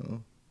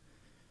 12.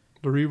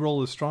 The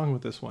reroll is strong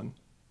with this one.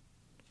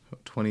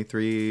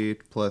 23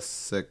 plus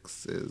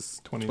 6 is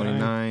 29.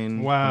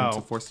 29. Wow. Points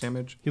of force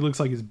damage. He looks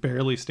like he's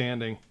barely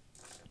standing.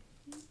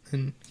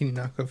 And can you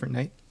knock over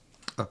Knight?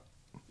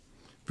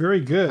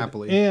 Very good.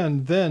 Happily.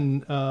 And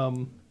then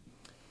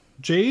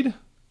Jade,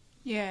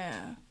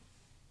 Yeah.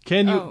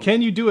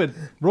 can you do it?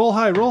 Roll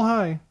high, roll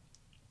high.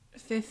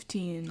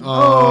 15.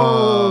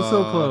 Oh,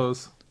 so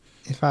close.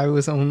 If I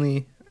was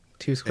only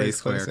 2 squares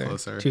square closer.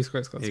 closer. 2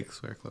 squares closer. 8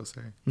 square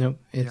closer. Nope,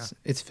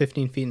 it's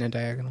 15 feet in a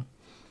diagonal.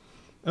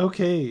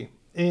 Okay.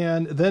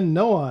 And then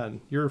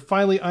Noan, you're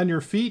finally on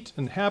your feet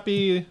and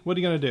happy. What are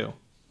you going to do?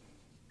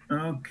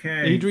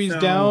 Okay. Adri's so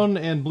down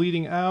and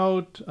bleeding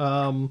out.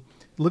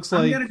 Looks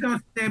I'm like gonna go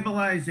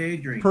stabilize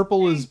Adri.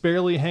 Purple is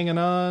barely hanging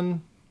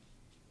on.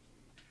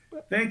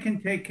 They can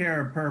take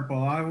care of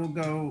Purple. I will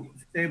go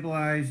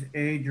stabilize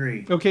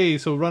Adri. Okay,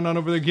 so run on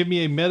over there. Give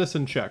me a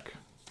medicine check.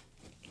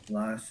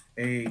 Plus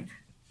 8.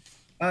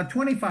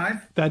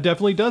 25. That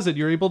definitely does it.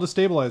 You're able to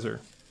stabilize her.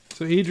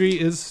 So Adri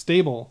is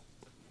stable.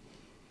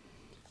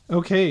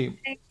 Okay.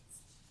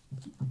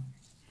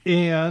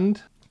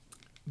 And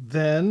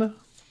then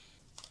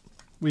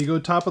we go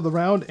top of the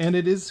round, and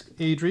it is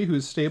Adri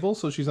who's stable,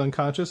 so she's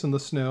unconscious in the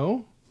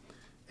snow.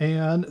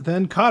 And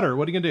then Cotter,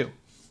 what are you gonna do?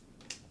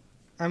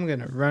 I'm going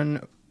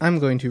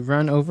to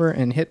run over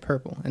and hit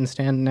Purple and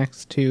stand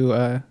next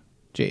to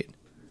Jade.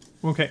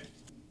 Okay.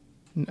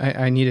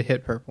 I need to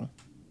hit Purple.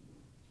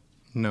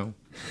 No.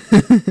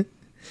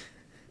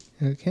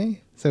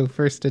 Okay, so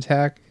first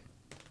attack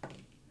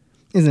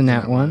is a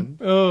nat 1.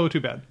 Oh,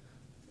 too bad.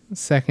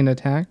 Second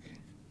attack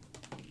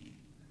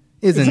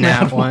is a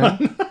nat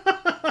 1.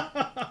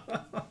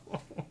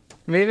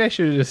 Maybe I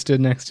should have just stood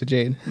next to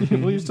Jade.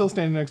 Well, you're still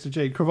standing next to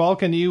Jade. Craval,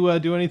 can you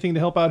do anything to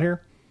help out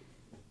here?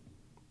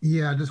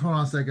 Yeah, just hold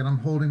on a second. I'm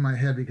holding my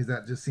head because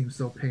that just seems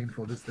so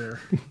painful just there.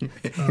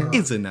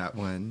 It's a nat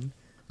 1.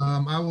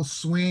 I will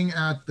swing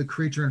at the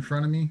creature in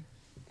front of me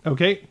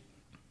Okay.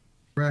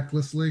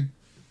 recklessly.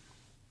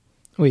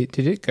 Wait,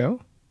 did it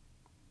go?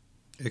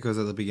 It goes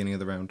at the beginning of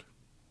the round.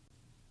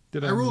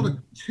 Did I rolled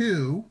a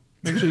 2.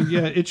 Actually,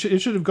 yeah, it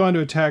should have gone to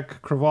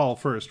attack Craval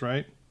first,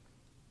 right?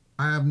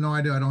 I have no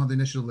idea. I don't have the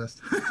initiative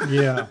list.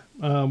 Yeah.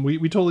 We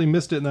totally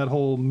missed it in that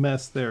whole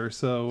mess there.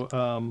 So,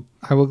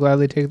 I will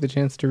gladly take the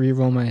chance to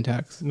re-roll my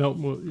attacks. no,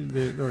 well,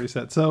 they already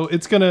said. So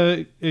it's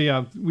gonna,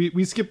 yeah,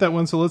 we skipped that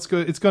one. So let's go.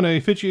 It's gonna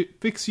fix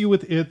you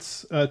with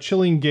its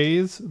chilling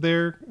gaze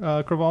there,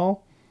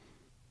 Craval.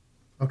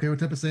 Okay, what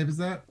type of save is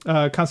that?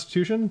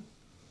 Constitution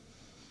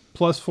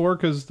 +4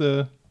 because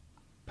the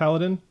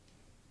paladin.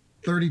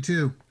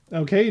 32.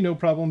 Okay, no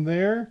problem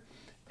there.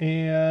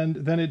 And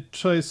then it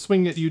tries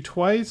swing at you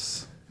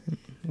twice,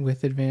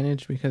 With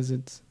advantage because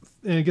it's...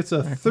 and it gets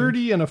a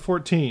 30 and a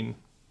 14.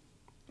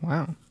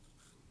 Wow.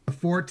 The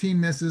 14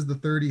 misses, the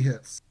 30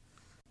 hits.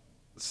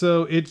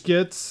 So it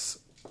gets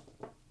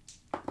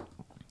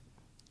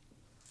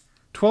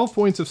 12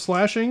 points of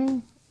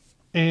slashing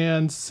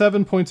and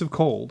 7 points of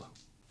cold.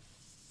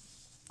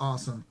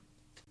 Awesome.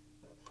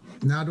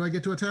 Now do I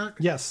get to attack?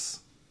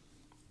 Yes.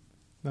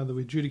 Now that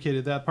we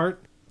adjudicated that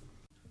part.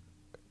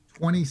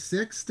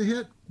 26 to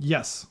hit.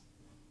 Yes.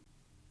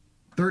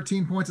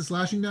 13 points of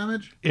slashing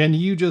damage. And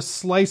you just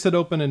slice it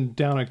open and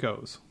down it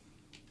goes.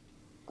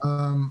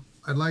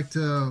 I'd like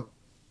to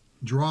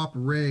drop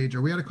rage.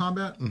 Are we out of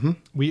combat? Mm-hmm.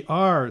 We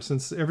are,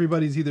 since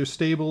everybody's either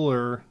stable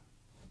or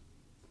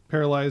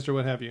paralyzed or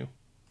what have you.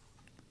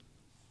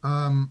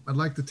 I'd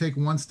like to take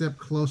one step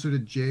closer to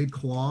Jade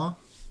Claw.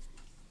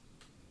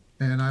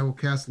 And I will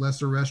cast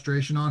Lesser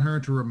Restoration on her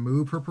to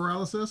remove her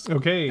paralysis.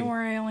 Okay. Don't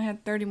worry, I only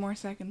had 30 more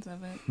seconds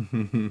of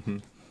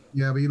it.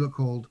 Yeah, but you look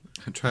cold.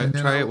 Try And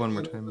then it I'll- one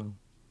more time, though.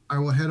 I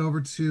will head over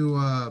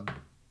to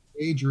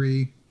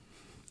Adri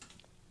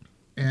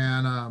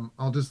and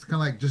I'll just kind of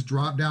like just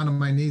drop down on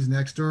my knees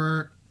next to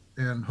her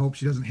and hope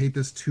she doesn't hate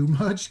this too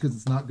much because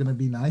it's not going to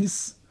be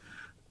nice,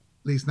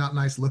 at least not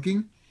nice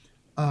looking.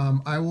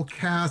 I will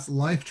cast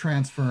Life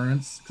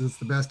Transference because it's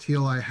the best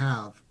heal I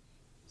have.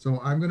 So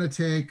I'm going to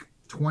take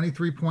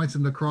 23 points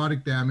of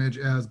necrotic damage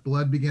as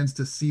blood begins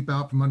to seep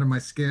out from under my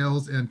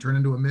scales and turn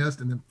into a mist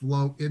and then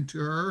flow into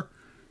her.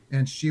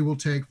 And she will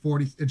take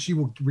 40, and she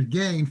will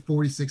regain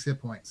 46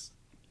 hit points.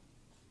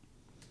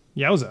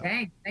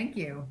 Yowza. Thank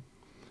you.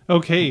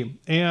 Okay,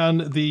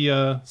 and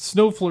the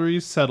snow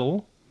flurries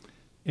settle,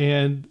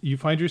 and you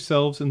find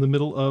yourselves in the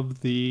middle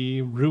of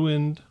the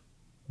ruined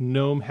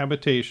gnome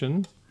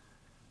habitation.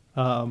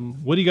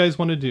 What do you guys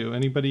want to do?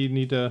 Anybody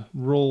need to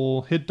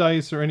roll hit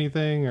dice or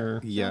anything? Or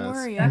Don't Yes.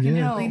 worry, I can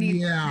help.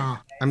 Yeah.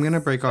 I'm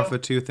gonna break off a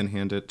tooth and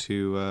hand it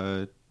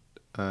to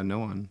no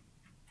one.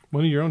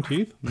 one of your own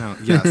teeth? No.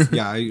 Yes.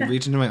 Yeah. I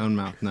reach into my own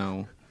mouth.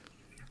 No.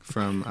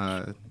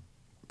 From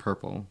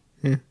purple.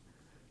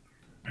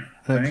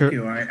 Thank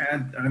you.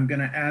 I'm going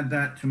to add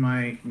that to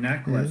my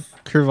necklace.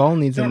 Curval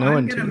needs So a no I'm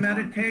one going to too.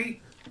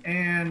 meditate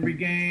and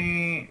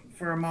regain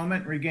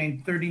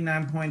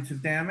 39 points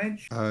of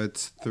damage.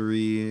 It's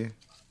three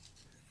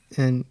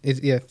And it's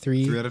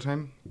three. at a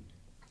time.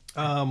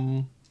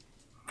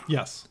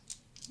 Yes.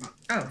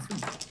 Oh,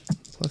 sweet.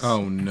 Plus,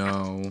 Oh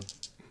no.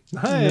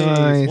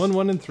 Nice. 1,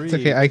 1, and 3. it's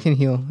okay. I can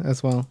heal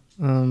as well.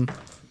 5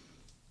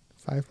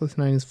 plus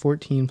 9 is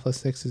 14. Plus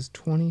 6 is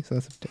 20. So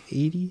that's up to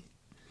 80.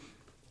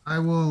 I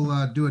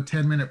will do a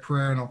 10-minute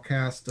prayer and I'll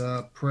cast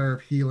Prayer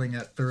of Healing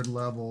at 3rd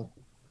level.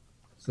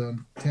 So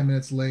 10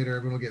 minutes later,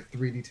 everyone will get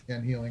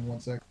 3d10 healing. 1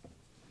 second.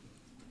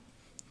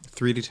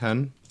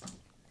 3d10.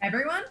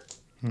 Everyone?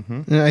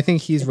 No, I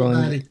think he's rolling.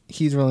 Alrighty.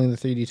 He's rolling the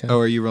 3d10. Oh,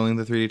 are you rolling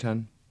the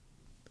 3d10?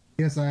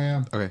 Yes, I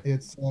am. Okay.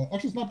 It's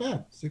actually it's not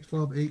bad. 6,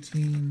 12,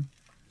 18,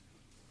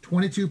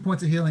 22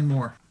 points of healing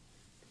more.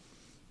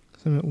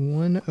 So I'm at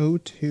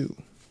 102.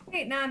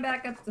 Wait, now I'm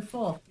back up to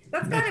full.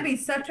 That's got to be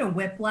such a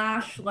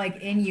whiplash, like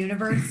in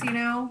universe,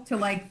 to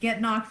like get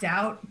knocked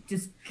out,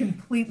 just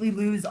completely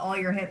lose all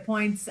your hit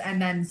points,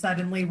 and then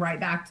suddenly right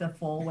back to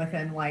full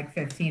within like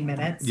 15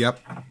 minutes. Yep.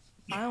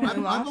 I only I've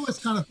lost. always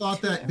kind of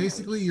thought that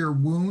basically your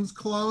wounds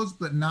close,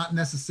 but not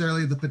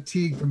necessarily the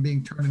fatigue from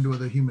being turned into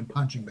a human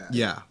punching bag.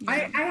 Yeah.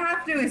 I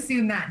have to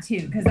assume that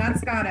too, because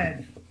that's got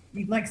to,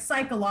 like,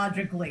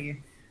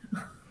 psychologically.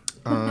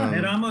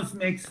 It almost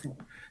makes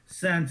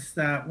sense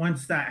that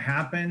once that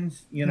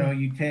happens,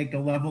 you take a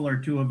level or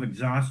 2 of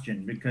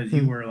exhaustion because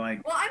you were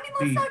like, Well, I mean,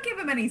 let's not give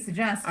him any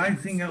suggestions. I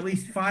think at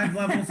least 5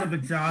 levels of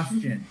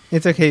exhaustion.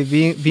 It's okay.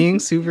 Being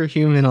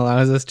superhuman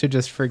allows us to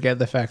just forget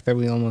the fact that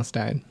we almost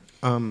died.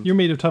 You're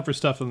made of tougher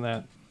stuff than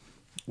that.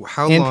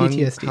 How And long?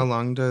 PTSD. How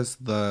long does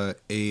the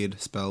aid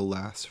spell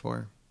last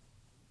for?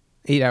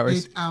 8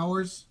 hours. 8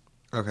 hours.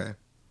 Okay.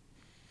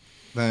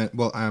 Then,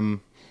 well,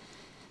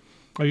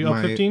 Are you up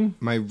my 15?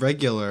 my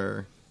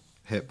regular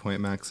hit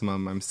point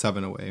maximum, I'm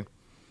 7 away,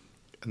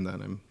 and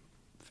then I'm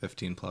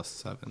 15 plus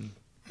 7.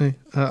 Okay.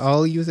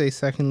 I'll use a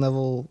 2nd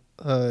level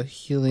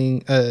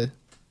healing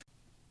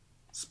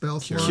Spell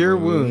slot. cure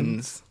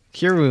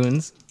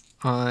wounds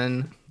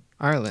on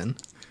Arlen.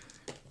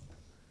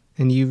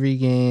 And you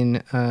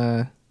regain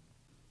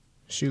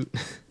shoot.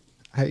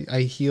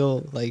 I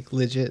heal like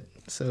legit,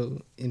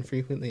 so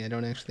infrequently I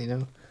don't actually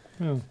know.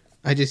 Oh.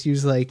 I just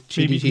use like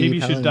Maybe GDG you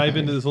should paladin dive power.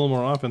 into this a little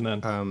more often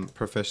then.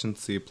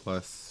 Proficiency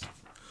plus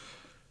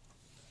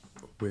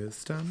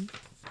wisdom,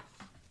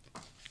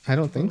 I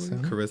don't think so.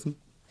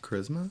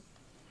 charisma.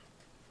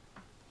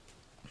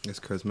 Is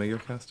charisma your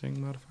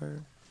casting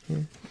modifier?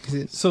 Is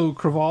it So,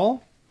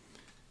 Craval,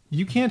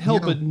 you can't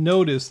help Yeah. but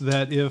notice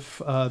that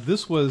if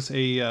this was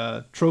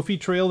a trophy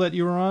trail that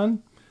you were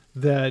on,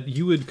 that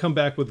you would come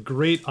back with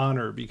great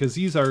honor because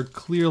these are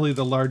clearly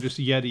the largest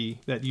Yeti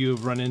that you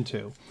have run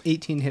into.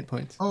 18 hit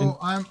points? Oh,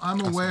 I'm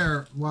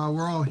aware. While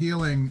we're all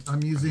healing,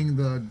 I'm using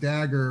the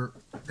dagger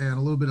and a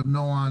little bit of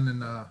Noan,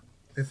 and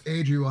if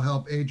Adri will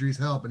help, Adri's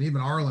help, and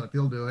even Arlen if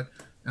he'll do it.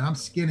 And I'm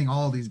skinning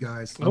all these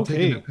guys. I'm Okay.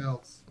 taking their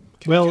pelts.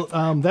 Well,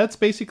 that's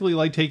basically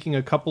like taking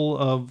a couple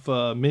of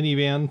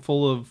minivan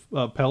full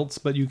of pelts,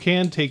 but you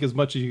can take as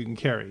much as you can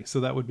carry, so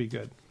that would be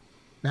good.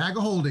 Bag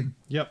of holding.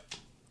 Yep.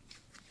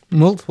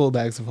 Multiple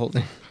bags of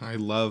holding. I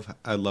love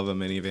a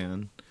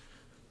minivan,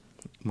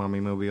 mommy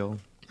mobile.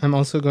 I'm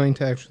also going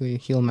to actually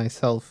heal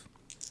myself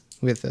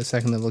with a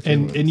 2nd level cure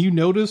And wounds. and you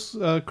notice,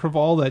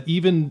 Craval, that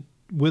even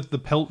with the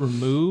pelt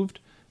removed,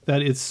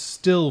 that it's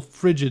still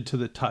frigid to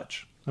the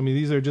touch. I mean,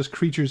 these are just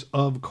creatures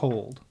of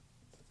cold.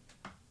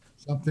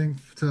 Something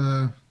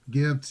to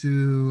give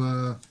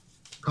to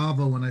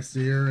Kava when I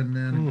see her, and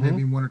then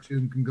maybe 1 or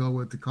 2 can go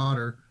with the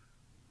Cotter.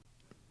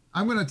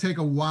 I'm going to take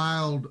a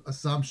wild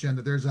assumption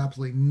that there's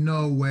absolutely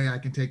no way I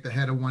can take the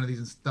head of one of these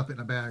and stuff it in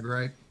a bag,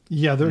 right?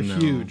 Yeah, they're No.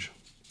 huge.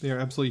 They are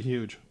absolutely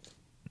huge.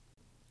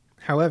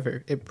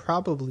 However, it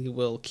probably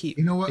will keep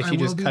You know what? if I you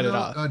will just do cut it though?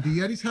 off. Do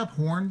Yetis have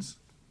horns?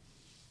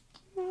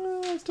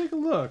 Let's take a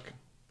look.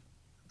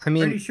 I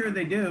mean, Pretty sure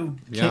they do.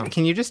 Yeah.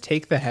 can you just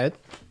take the head?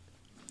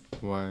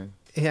 Why?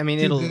 I mean,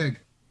 Too it'll big.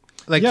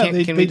 like Yeah, can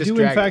they we just do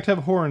in drag fact it?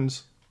 have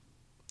horns.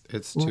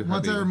 It's Well, too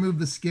once I heavy. remove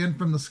the skin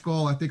from the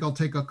skull, I think I'll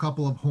take a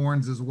couple of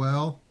horns as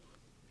well,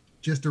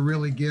 just to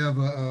really give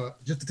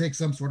just to take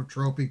some sort of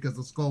trophy because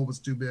the skull was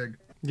too big.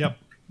 Yep.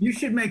 You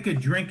should make a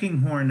drinking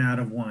horn out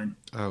of one.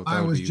 Oh, that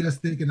I would was be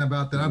just thinking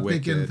about that. I'm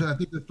thinking. wicked. I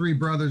think the three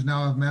brothers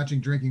now have matching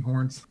drinking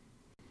horns.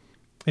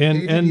 And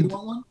David, you and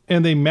want one?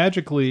 and they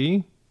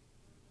magically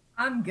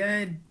I'm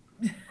good.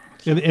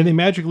 and they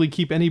magically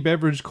keep any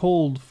beverage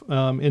cold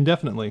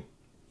indefinitely.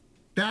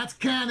 That's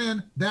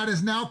canon. That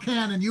is now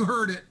canon. You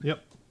heard it.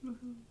 Yep.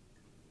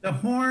 The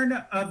horn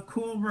of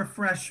cool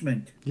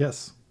refreshment.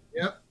 Yes.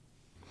 Yep.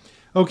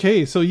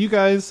 Okay, so you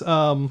guys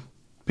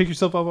pick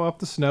yourself up off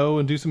the snow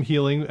and do some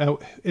healing.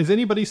 Is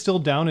anybody still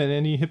down at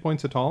any hit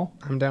points at all?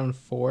 I'm down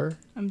 4.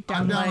 I'm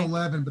down, I'm down like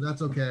 11, but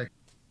that's okay.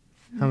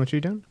 How much are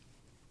you down?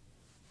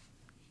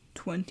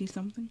 20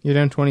 something. You're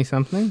down 20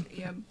 something?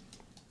 Yeah.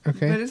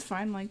 Okay. But it's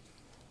fine, like,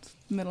 it's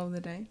middle of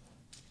the day.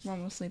 We're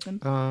almost sleeping.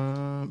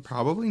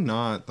 Probably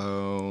not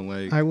though.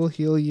 Like I will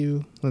heal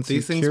you. Let's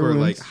these see. things Cure were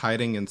wounds. like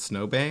hiding in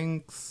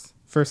snowbanks.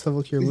 First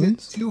level cure Is it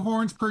wounds. 2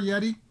 horns per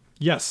Yeti?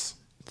 Yes.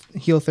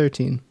 Heal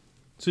 13.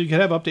 So you can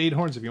have up to 8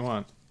 horns if you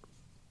want.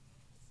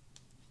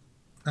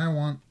 I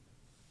want.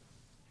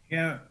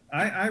 Yeah,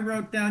 I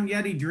wrote down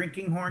Yeti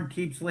drinking horn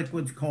keeps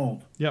liquids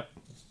cold. Yep.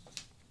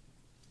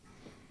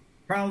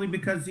 Probably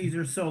because these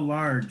are so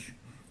large.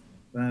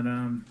 But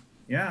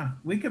yeah,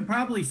 we could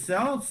probably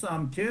sell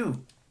some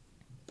too.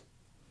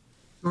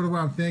 Sort of what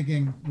I'm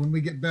thinking. When we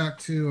get back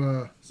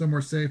to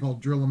somewhere safe, I'll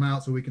drill them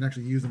out so we can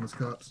actually use them as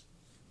cups.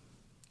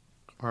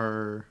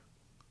 Aren't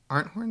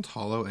horns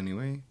hollow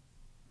anyway?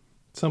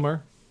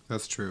 Somewhere.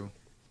 That's true.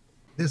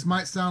 This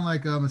might sound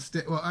like a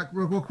mistake. Well,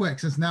 real quick,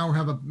 since now we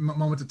have a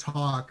moment to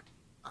talk.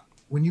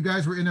 When you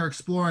guys were in there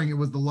exploring, it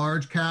was the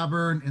large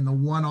cavern in the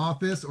one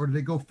office, or did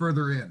it go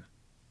further in?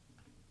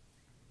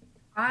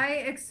 I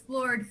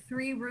explored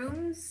 3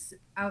 rooms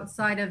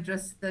outside of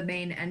just the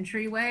main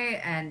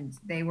entryway, and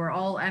they were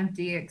all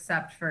empty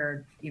except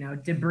for,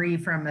 debris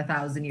from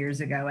 1,000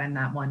 years ago and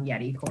that one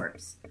Yeti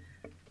corpse.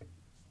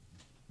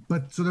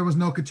 But so there was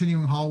no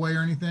continuing hallway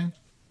or anything?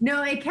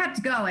 No, it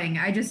kept going.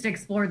 I just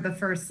explored the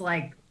first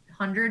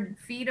 100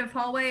 feet of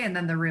hallway and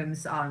then the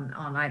rooms on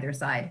either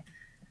side.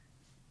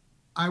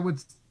 I would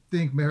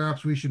think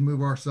perhaps we should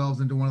move ourselves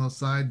into one of those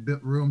side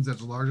bit rooms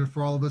that's larger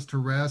for all of us to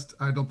rest.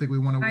 I don't think we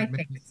want to. I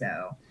think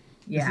so.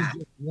 This Yeah. is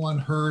just one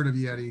herd of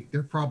Yeti.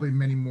 There are probably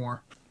many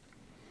more.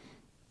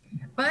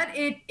 But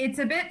it's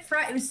a bit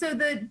so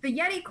the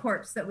Yeti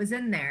corpse that was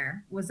in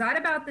there, was that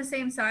about the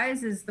same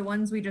size as the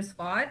ones we just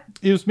fought?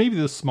 It was maybe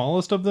the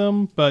smallest of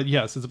them, but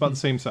yes, it's about the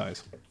same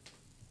size.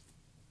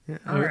 Yeah,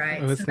 All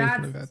right, I was so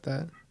thinking about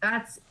that.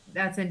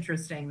 That's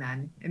interesting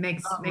then. It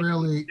makes Not makes me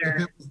really.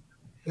 wonder.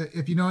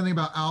 If you know anything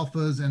about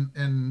alphas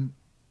and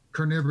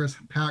carnivorous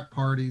pack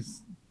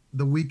parties,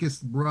 the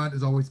weakest brunt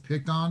is always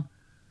picked on.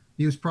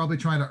 He was probably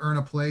trying to earn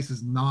a place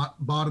as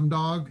not bottom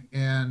dog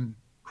and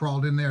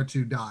crawled in there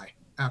to die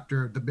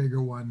after the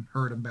bigger one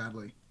hurt him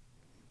badly.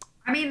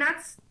 I mean,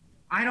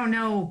 I don't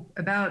know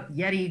about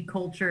Yeti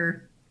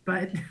culture,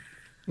 but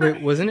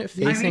Wait, wasn't it I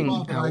mean, facing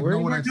Well, I know outward?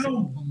 what I've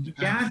No seen.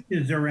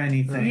 gashes or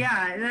anything.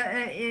 yeah,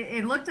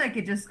 it looked like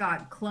it just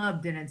got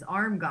clubbed and its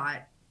arm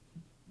got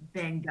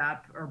banged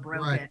up or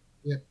broken. Right.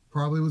 It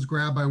probably was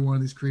grabbed by one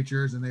of these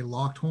creatures and they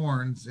locked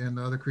horns, and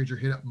the other creature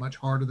hit it much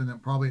harder than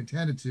it probably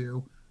intended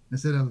to.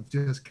 Instead of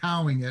just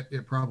cowing it,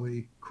 it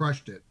probably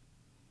crushed it.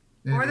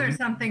 And Or it- there's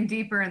something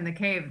deeper in the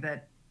cave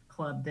that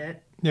clubbed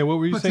it. Yeah, what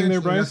were you saying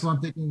there, potentially, Bryce? That's why I'm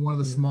thinking one of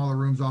the smaller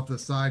rooms off to the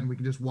side, and we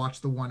can just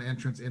watch the one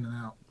entrance in and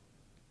out.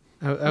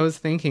 I was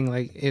thinking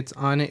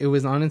it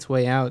was on its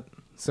way out.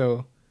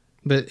 So,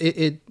 but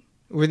it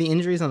were the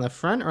injuries on the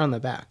front or on the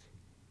back?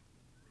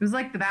 It was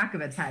like the back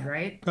of its head,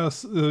 right? It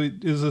was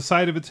the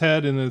side of its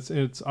head and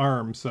its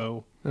arm,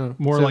 so Oh,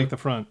 more so- like the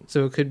front.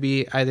 So it could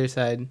be either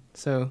side.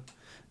 So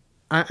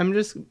I'm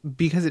just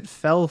because it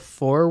fell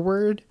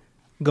forward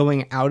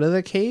going out of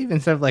the cave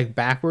instead of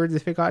backwards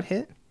if it got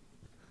hit.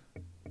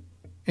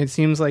 It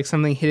seems like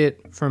something hit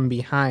it from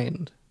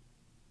behind.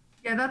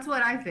 Yeah, that's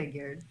what I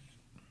figured.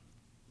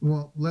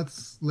 Well,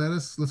 let's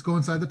go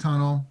inside the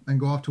tunnel and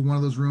go off to one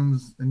of those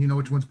rooms, and you know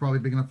which one's probably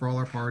big enough for all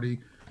our party.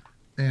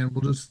 And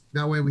we'll just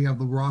that way we have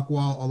the rock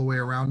wall all the way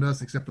around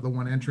us, except for the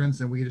one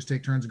entrance, and we can just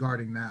take turns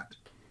guarding that.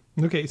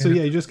 Okay, so And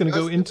yeah, if you're just going to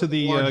go If into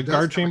the large guard dust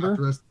come chamber.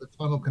 after us, the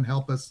tunnel can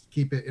help us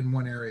keep it in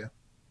one area.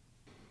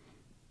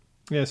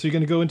 Yeah, so you're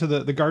going to go into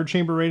the guard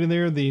chamber right in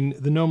there, the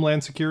Gnome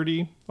Land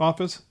Security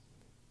office.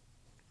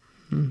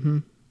 Mm-hmm.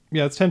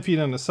 Yeah, it's 10 feet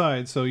on the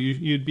side, so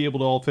you'd be able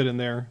to all fit in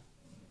there.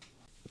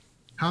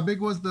 How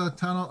big was the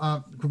tunnel?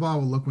 Kravall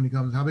will look when he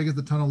comes. How big is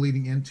the tunnel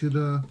leading into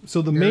the?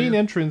 So the area? main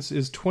entrance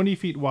is 20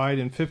 feet wide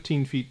and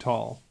 15 feet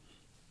tall.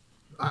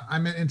 I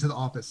meant into the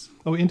office.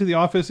 Oh, into the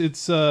office,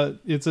 it's 10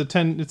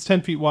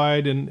 feet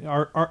wide and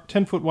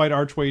 10-foot wide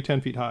archway,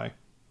 10 feet high.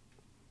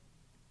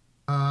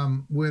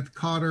 With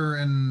Cotter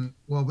and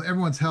with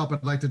everyone's help,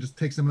 I'd like to just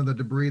take some of the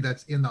debris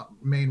that's in the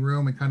main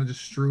room and kind of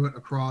just strew it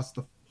across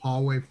the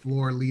hallway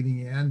floor leading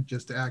in,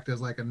 just to act as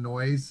like a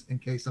noise in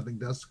case something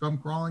does come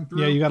crawling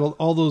through. Yeah, you got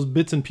all those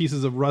bits and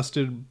pieces of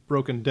rusted,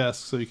 broken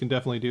desks, so you can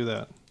definitely do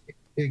that.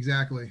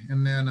 Exactly.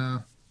 And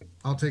then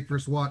I'll take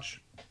first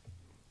watch.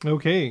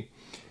 Okay,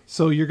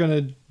 so you're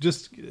gonna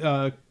just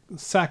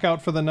sack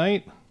out for the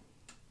night?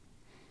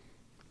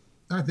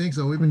 I think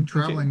so. We've been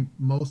traveling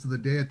most of the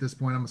day at this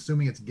point. I'm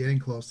assuming it's getting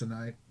close to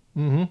night.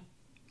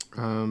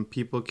 Mm-hmm.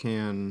 People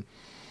can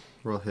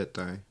roll hit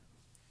die.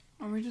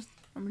 Are we just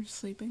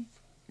sleeping?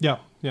 Yeah.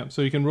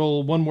 So you can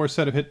roll one more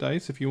set of hit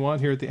dice if you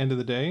want here at the end of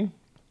the day.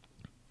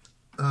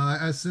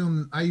 I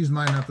assume I use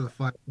mine after the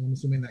fight. I'm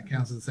assuming that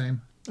counts as the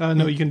same.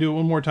 No, you can do it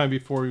one more time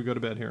before you go to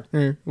bed here.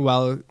 Or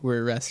while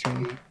we're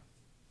resting.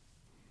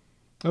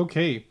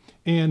 Okay.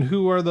 And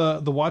who are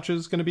the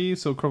watches going to be?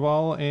 So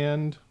Craval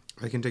and...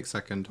 I can take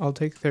second. I'll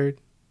take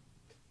third.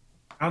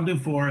 I'll do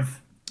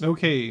fourth.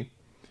 Okay.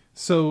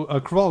 So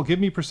Craval, give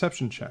me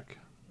perception check.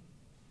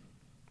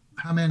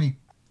 How many?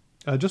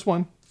 Just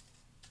one.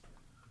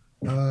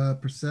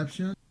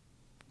 Perception.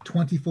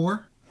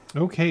 24.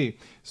 Okay.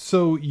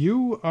 So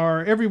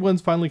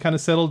everyone's finally kind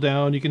of settled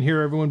down. You can hear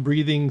everyone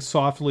breathing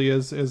softly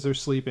as they're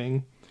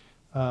sleeping.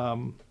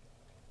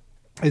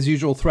 As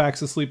usual,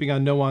 Thrax is sleeping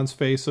on Noan's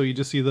face, so you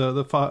just see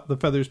the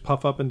feathers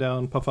puff up and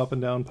down, puff up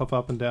and down, puff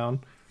up and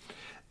down.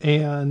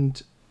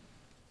 And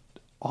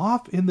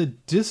off in the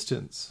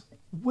distance,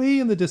 way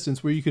in the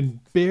distance, where you can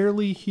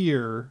barely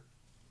hear,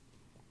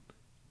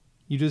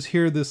 you just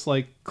hear this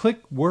like click,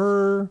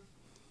 whir,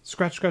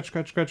 scratch, scratch,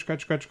 scratch, scratch,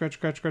 scratch, scratch, scratch,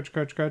 scratch, scratch,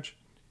 scratch, scratch.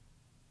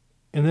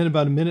 And then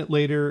about a minute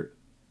later,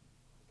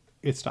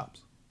 it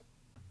stops.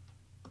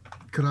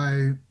 Could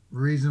I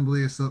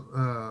reasonably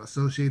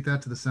associate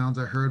that to the sounds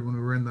I heard when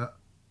we were in the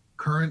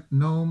current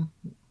gnome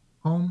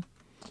home?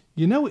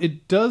 You know,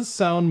 it does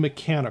sound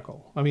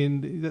mechanical. I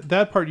mean,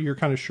 that part you're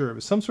kind of sure of.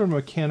 It's some sort of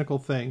mechanical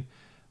thing.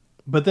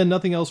 But then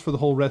nothing else for the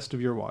whole rest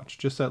of your watch.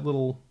 Just that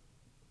little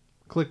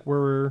click,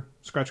 whir,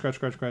 scratch, scratch,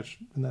 scratch, scratch,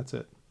 and that's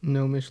it.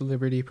 Gnomish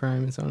Liberty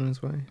Prime is on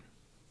his way.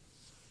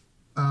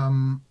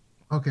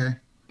 Okay.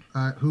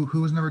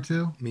 Who was number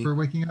 2 Me. for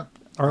waking up?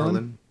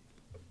 Arlen?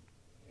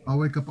 I'll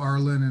wake up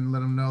Arlen and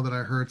let him know that I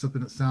heard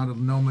something that sounded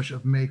gnomish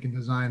of make and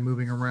design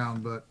moving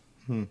around, but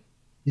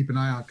keep an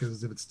eye out,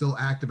 because if it's still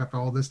active after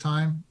all this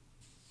time,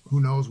 who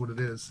knows what it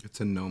is.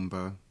 It's a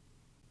Nomba.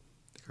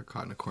 They got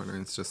caught in a corner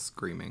and it's just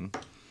screaming.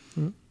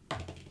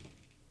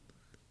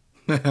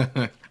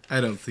 I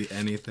don't see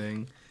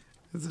anything.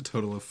 It's a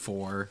total of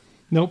 4.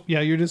 Nope. Yeah,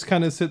 you're just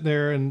kind of sitting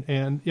there,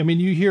 and I mean,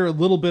 you hear a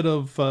little bit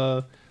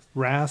of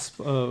rasp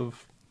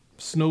of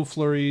snow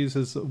flurries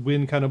as the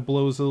wind kind of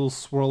blows a little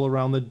swirl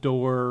around the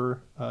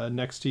door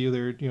next to you.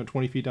 They're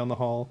 20 feet down the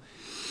hall,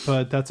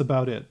 but that's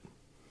about it.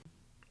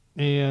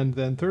 And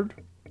then third.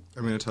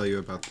 I'm going to tell you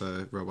about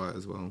the robot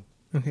as well.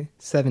 Okay.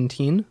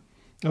 17.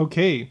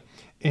 Okay,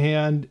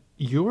 and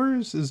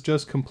yours is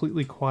just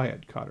completely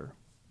quiet, Cotter.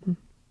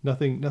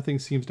 Nothing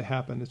seems to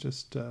happen. It's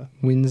just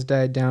Winds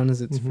died down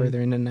as it's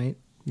further into night.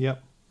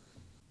 Yep.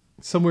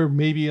 Somewhere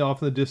maybe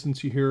off in the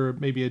distance you hear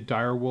maybe a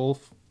dire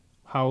wolf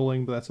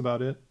howling, but that's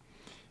about it.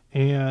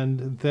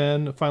 And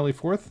then finally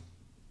fourth.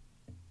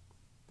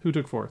 Who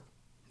took fourth?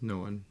 No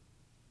one.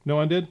 No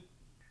one did?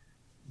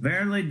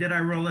 Verily did I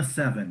roll a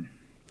 7.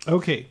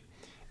 Okay.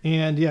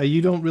 And yeah,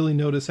 you don't really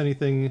notice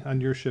anything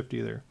on your shift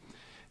either.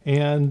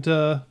 And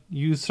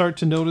you start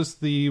to notice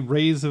the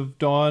rays of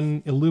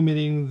dawn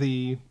illuminating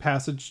the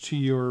passage to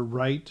your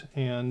right,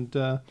 and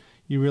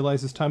you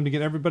realize it's time to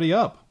get everybody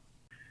up.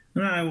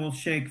 And I will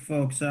shake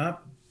folks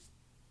up.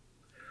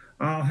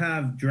 I'll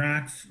have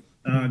Drax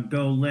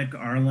go lick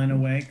Arlen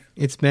awake.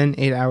 It's been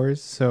 8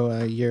 hours,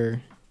 so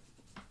you're...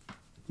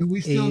 Do we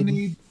still Aid.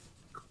 need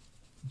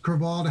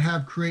Craval to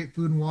have create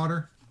food and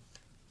water?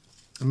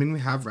 I mean, we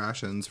have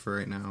rations for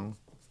right now.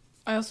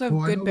 I also have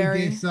Well, I know good we berry.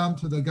 gave some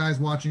to the guys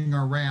watching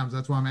our Rams.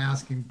 That's why I'm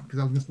asking, because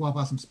I was going to swap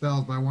out some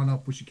spells, but I want to know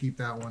if we should keep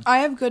that one. I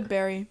have good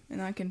berry,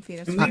 and that can feed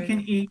us. And for we can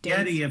eat days.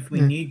 Yeti if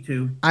we need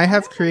to. I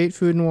have create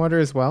food and water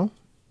as well,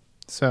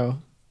 so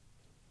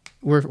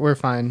we're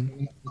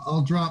fine.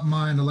 I'll drop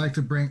mine. I like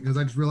to bring, because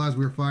I just realized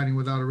we were fighting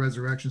without a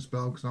resurrection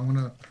spell, because I want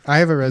to... I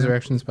have a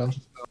resurrection spell.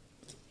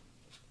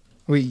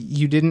 Wait,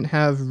 you didn't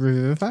have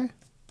Revivify?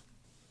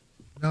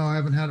 No, I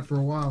haven't had it for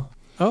a while.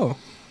 Oh,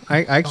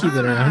 I keep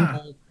it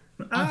around.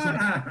 I'm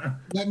sorry.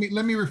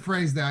 Let me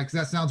rephrase that, because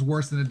that sounds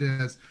worse than it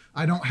is.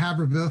 I don't have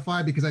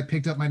Revivify because I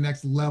picked up my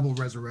next level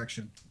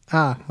resurrection.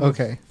 Ah,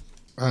 okay.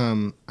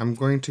 I'm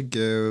going to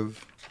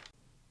give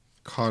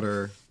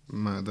Cotter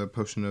the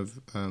potion of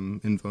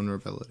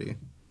invulnerability.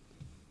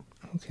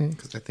 Okay.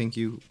 Because I think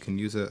you can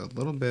use it a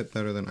little bit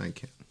better than I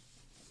can.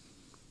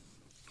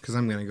 Because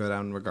I'm going to go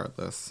down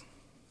regardless.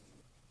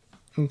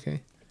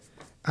 Okay.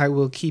 I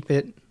will keep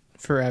it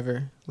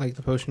forever, like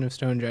the potion of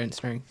stone giant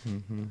strength.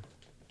 Mm-hmm.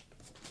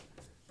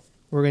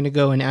 We're going to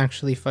go and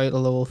actually fight a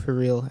level for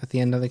real at the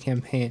end of the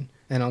campaign.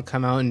 And I'll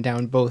come out and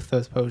down both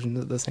those potions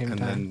at the same And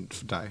time. then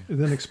die.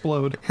 And then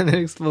explode. And then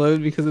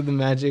explode because of the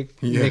magic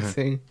Yeah.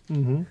 mixing.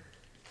 Mm-hmm.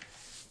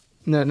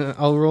 No,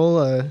 I'll roll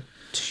a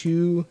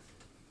 2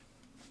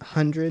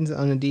 hundreds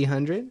on a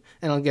D100,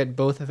 and I'll get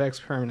both effects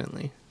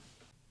permanently.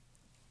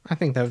 I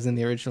think that was in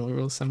the original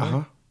rules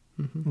somewhere.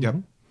 Yep.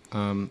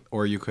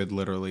 Or you could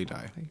literally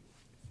die.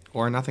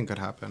 Or nothing could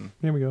happen.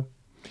 There we go.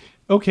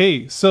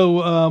 Okay,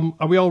 so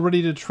are we all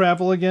ready to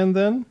travel again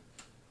then?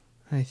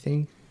 I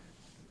think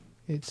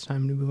it's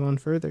time to move on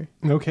further.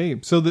 Okay,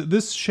 so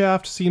this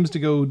shaft seems to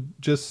go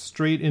just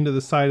straight into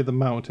the side of the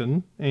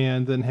mountain,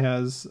 and then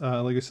has,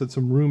 like I said,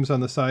 some rooms on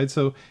the side.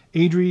 So,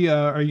 Adri,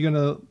 are you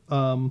going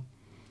to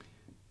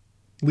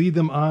lead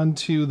them on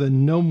to the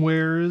Gnome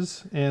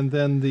Wares and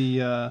then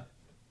the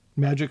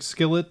Magic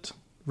Skillet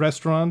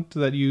restaurant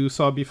that you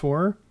saw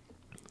before?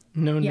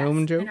 No Yes,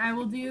 gnome joke? and I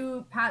will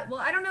do. Well,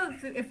 I don't know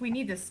if we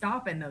need to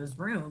stop in those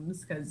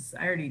rooms because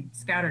I already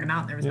scouted them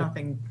out. And there was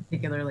nothing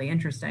particularly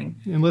interesting.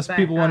 Unless But,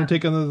 people want to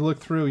take another look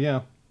through, yeah.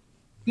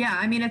 Yeah,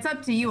 I mean it's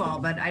up to you all,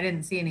 but I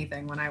didn't see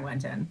anything when I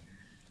went in.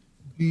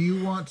 Do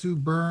you want to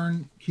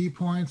burn key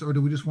points, or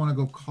do we just want to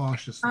go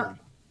cautiously?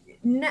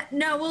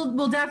 No,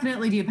 we'll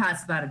definitely do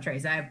pass without a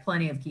trace. I have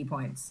plenty of key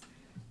points.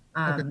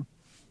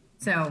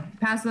 So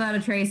pass without a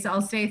trace.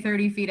 I'll stay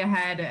 30 feet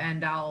ahead,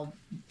 and I'll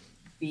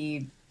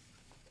be,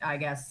 I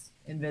guess,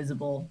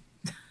 invisible.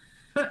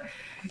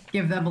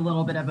 Give them a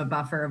little bit of a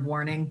buffer of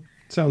warning.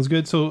 Sounds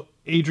good. So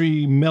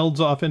Adri melds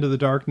off into the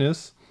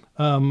darkness,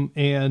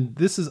 and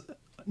this is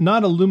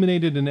not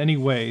illuminated in any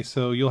way,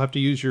 so you'll have to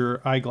use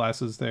your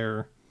eyeglasses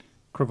there,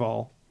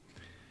 Craval.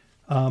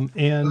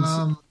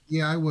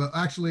 Yeah, I will.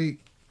 Actually,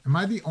 am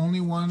I the only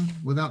one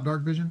without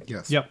dark vision?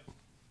 Yes. Yep.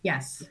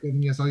 Yes.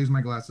 Yes, I'll use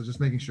my glasses. Just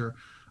making sure.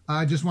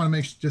 I just want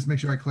to make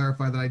sure I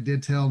clarify that I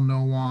did tell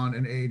Noan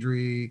and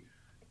Adri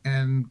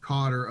and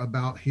Cotter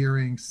about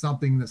hearing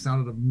something that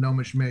sounded of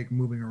gnomish make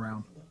moving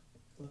around.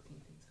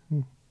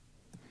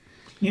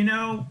 You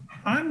know,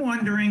 I'm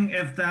wondering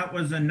if that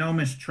was a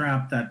gnomish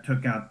trap that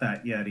took out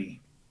that Yeti.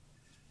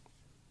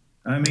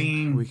 I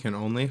mean, We can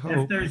only if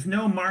hope. there's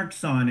no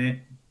marks on it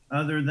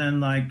other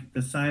than like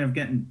the sign of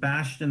getting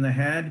bashed in the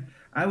head,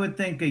 I would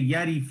think a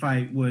Yeti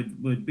fight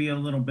would be a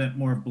little bit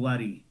more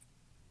bloody.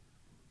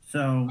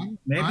 So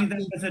maybe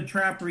that was a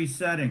trap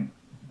resetting.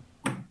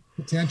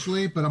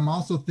 Potentially, but I'm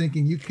also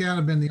thinking you can't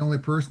have been the only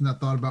person that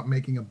thought about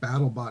making a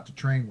battle bot to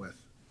train with.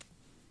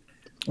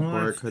 Well,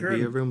 Or it that's could true.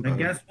 be a room I bug.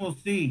 guess we'll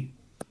see.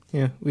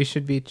 Yeah, we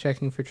should be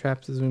checking for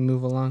traps as we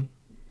move along.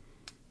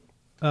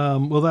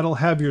 Well, that'll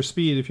have your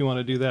speed if you want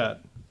to do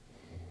that.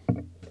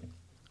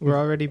 We're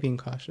already being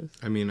cautious.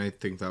 I mean, I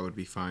think that would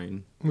be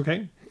fine.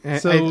 Okay. I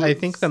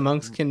think the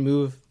monks can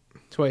move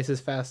twice as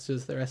fast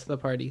as the rest of the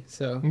party.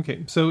 So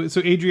Okay. So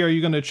Adri, are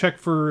you going to check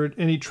for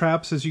any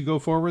traps as you go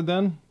forward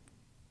then?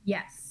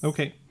 Yes.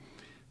 Okay.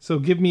 So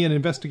give me an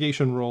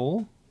investigation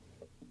roll.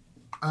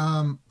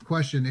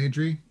 Question,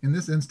 Adri. In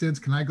this instance,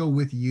 can I go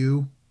with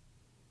you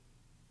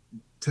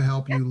to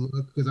help you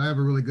look? Because I have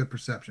a really good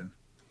perception.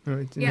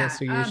 it's Yeah.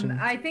 investigation.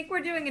 I think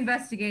we're doing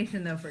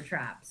investigation though for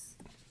traps.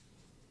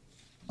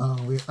 I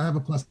have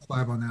a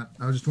 +5 on that.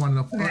 I just want to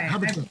know. Okay. How I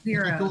about have this?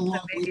 0. Can I go So along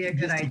maybe a with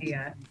good just to-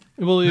 idea.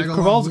 Well, if I go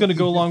along Craval's with going to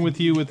go you along just with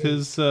to you get with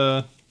his,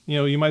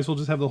 you might as well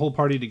just have the whole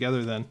party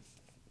together then.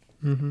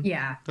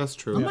 Yeah. That's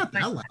true. I'm not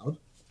that loud.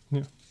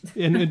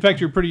 And in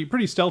fact, you're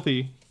pretty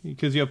stealthy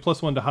because you have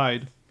 +1 to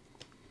hide.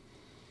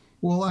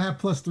 Well, I have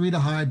 +3 to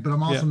hide, but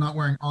I'm also Yeah. not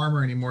wearing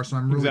armor anymore, so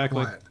I'm really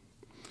Exactly. quiet.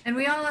 And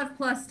we all have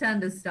 +10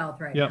 to stealth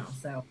right Yep. now.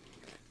 So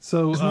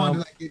So Just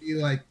wanted to give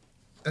you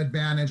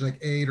advantage,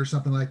 8 or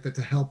something like that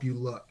to help you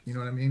look. You know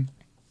what I mean?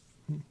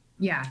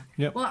 yeah.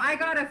 Yep. Well, I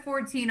got a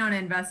 14 on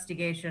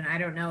investigation. I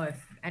don't know if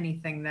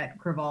anything that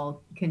Craval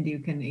can do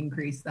can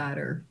increase that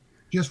or.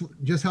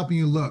 Just helping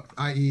you look,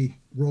 i.e.,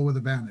 roll with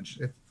advantage.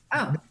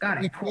 Oh,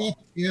 got it. Cool.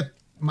 If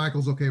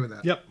Michael's okay with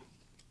that. Yep.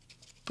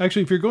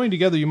 Actually, if you're going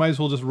together, you might as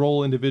well just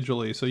roll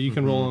individually. So you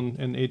can roll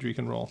and Adri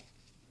can roll.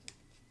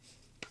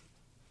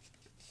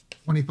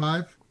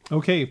 25.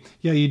 Okay.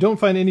 Yeah, you don't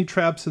find any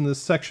traps in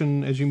this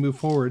section as you move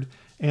forward.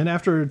 And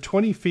after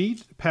 20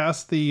 feet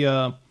past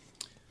the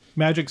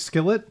magic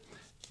skillet,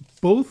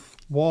 both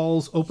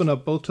walls open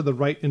up both to the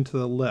right and to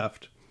the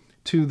left.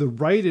 To the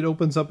right, it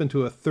opens up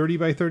into a 30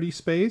 by 30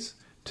 space.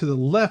 To the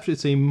left,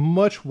 it's a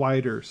much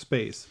wider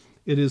space.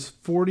 It is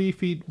 40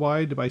 feet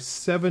wide by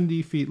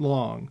 70 feet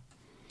long.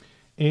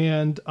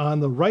 And on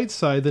the right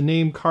side, the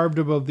name carved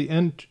above the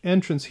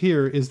entrance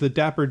here is the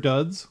Dapper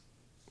Duds.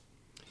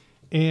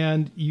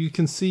 And you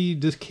can see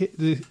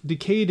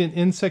decayed and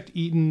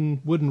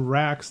insect-eaten wooden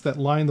racks that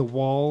line the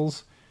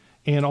walls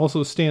and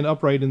also stand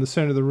upright in the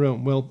center of the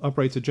room. Well,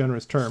 upright's a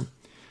generous term.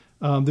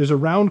 There's a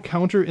round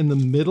counter in the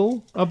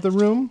middle of the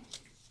room.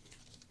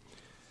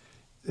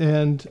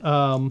 And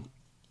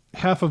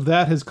half of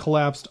that has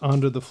collapsed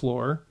onto the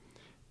floor.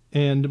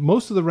 And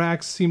most of the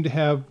racks seem to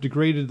have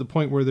degraded to the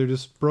point where they're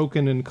just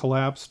broken and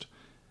collapsed.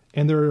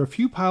 And there are a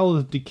few piles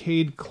of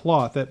decayed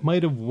cloth that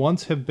might have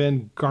once have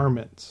been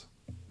garments.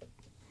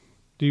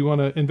 Do you want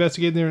to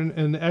investigate there?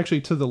 And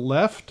actually to the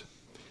left,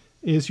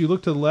 as you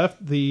look to the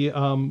left, the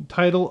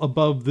title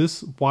above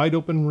this wide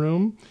open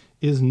room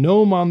is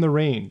Gnome on the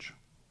Range.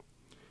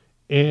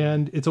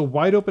 And it's a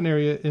wide open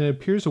area, and it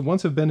appears to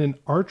once have been an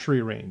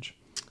archery range.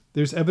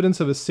 There's evidence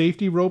of a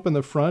safety rope in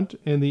the front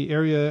in the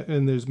area,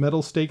 and there's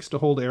metal stakes to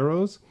hold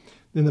arrows.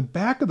 In the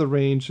back of the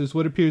range is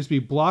what appears to be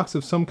blocks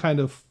of some kind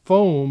of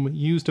foam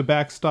used to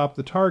backstop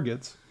the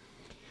targets.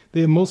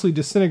 They have mostly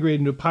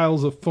disintegrated into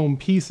piles of foam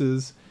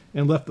pieces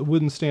and left the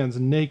wooden stands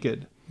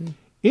naked.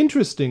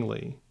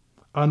 Interestingly,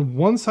 on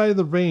one side of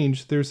the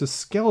range, there's a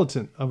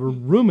skeleton of a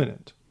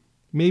ruminant,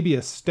 maybe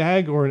a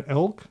stag or an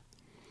elk.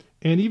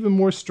 And even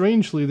more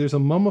strangely, there's a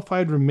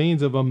mummified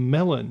remains of a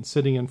melon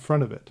sitting in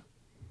front of it.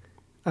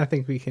 I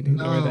think we can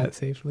ignore No. that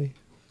safely.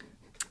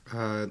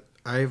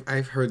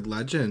 I've heard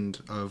legend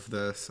of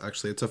this.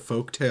 Actually, it's a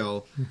folk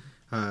tale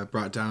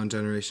brought down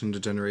generation to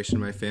generation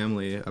in my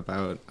family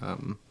about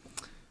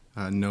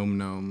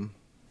Gnome.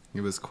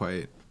 It's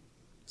quite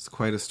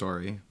a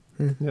story.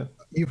 Yeah.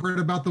 You've heard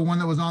about the one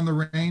that was on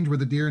the range where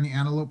the deer and the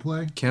antelope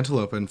play?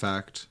 Cantaloupe, in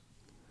fact.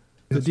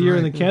 The That's deer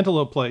and right. the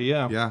cantaloupe play,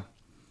 yeah. Yeah.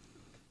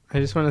 I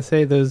just want to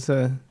say those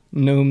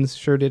gnomes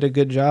sure did a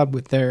good job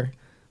with their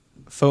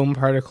foam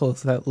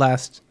particles that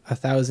last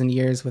 1,000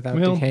 years without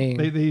Well, decaying.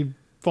 they've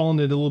fallen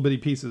into little bitty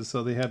pieces,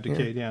 so they have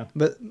decayed, yeah.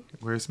 But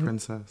Where's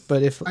Princess?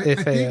 if I if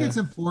think a it's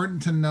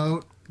important to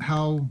note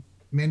how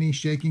many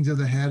shakings of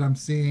the head I'm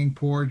seeing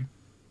poor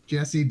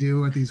Jesse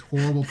do at these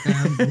horrible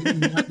pens. He's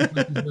not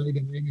like he's ready to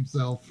hang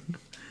himself.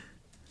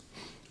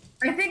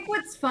 I think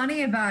what's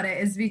funny about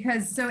it is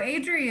because so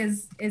Adri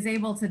is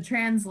able to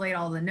translate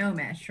all the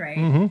Gnomish, right?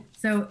 Mm-hmm.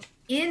 So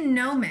in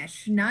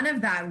Gnomish, none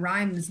of that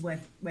rhymes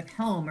with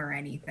home or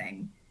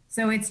anything.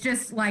 So it's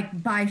just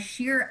like by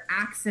sheer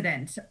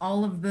accident,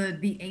 all of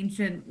the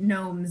ancient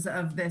gnomes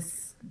of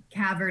this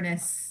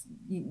cavernous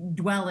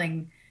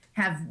dwelling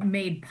have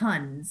made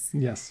puns.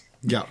 Yes.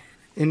 Yeah.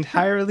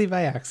 entirely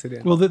by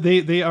accident. Well,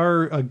 they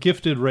are a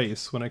gifted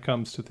race when it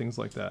comes to things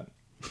like that.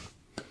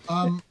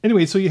 Um,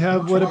 Anyway, so you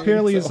have what trying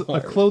apparently so is a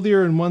hard.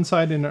 clothier on one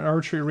side and an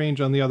archery range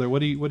on the other.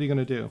 What are you going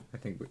to do? I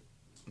think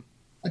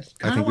I just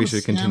I think kinda we wanna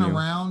should scan continue.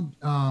 around.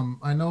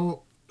 I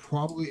know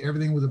probably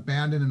everything was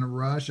abandoned in a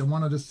rush. I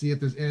want to just see if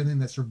there's anything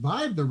that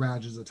survived the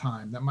Rages of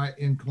time that might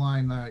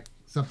incline like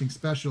something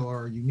special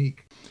or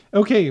unique.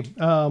 Okay,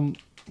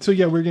 so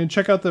yeah, we're going to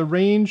check out the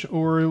range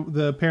or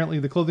apparently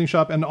the clothing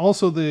shop, and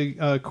also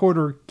the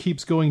corridor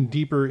keeps going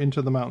deeper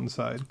into the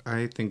mountainside.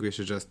 I think we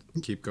should just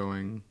keep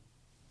going.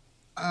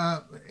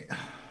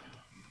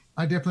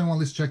 I definitely want to at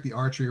least check the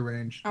archery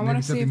range. I wanna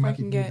Maybe see something if I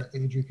Mikey can did get-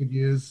 that Adri could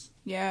use.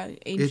 Yeah,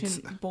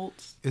 ancient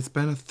bolts. It's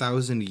been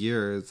 1,000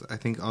 years. I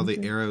think all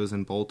the arrows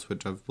and bolts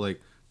would have,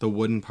 like, the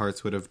wooden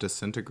parts would have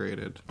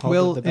disintegrated. All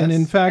Well, of the and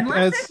in best. fact,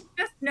 Unless as it's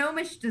just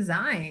gnomish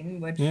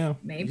design, which Yeah.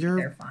 maybe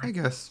they're I fine.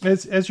 guess.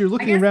 as you're I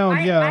looking guess around,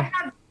 I yeah,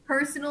 have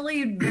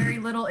personally very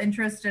little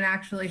interest in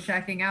actually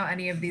checking out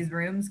any of these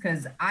rooms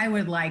because I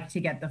would like to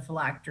get the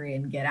phylactery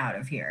and get out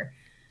of here.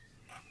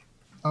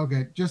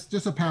 Okay, just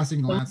a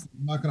passing glance.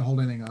 I'm not going to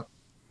hold anything up.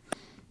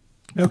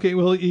 Okay,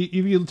 well, if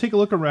you take a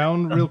look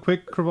around real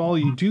quick,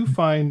 Craval, you do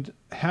find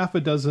half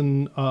a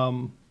dozen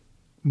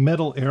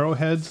metal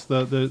arrowheads.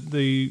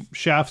 The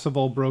shafts have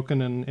all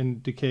broken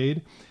and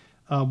decayed.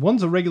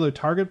 One's a regular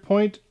target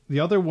point. The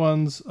other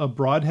one's a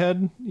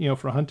broadhead,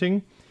 for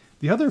hunting.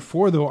 The other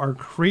four, though, are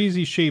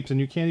crazy shapes, and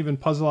you can't even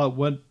puzzle out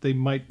what they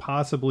might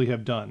possibly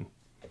have done.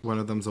 One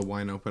of them's a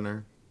wine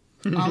opener.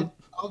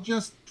 I'll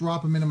just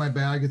drop them into my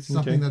bag. It's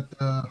something Okay. that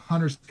the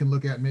hunters can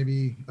look at and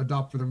maybe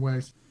adopt for their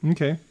ways.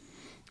 Okay.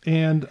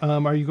 And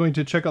are you going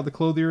to check out the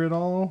clothier at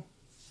all?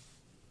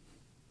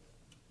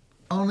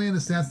 Only in the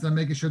sense that I'm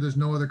making sure there's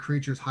no other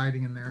creatures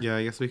hiding in there. Yeah,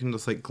 I guess we can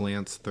just, like,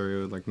 glance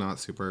through, like, not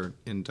super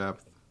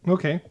in-depth.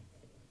 Okay.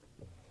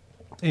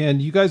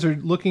 And you guys are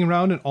looking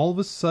around, and all of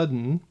a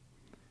sudden,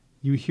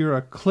 you hear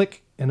a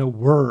click and a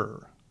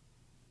whir.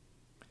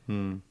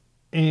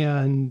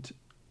 And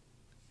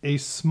a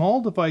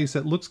small device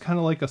that looks kind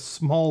of like a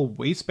small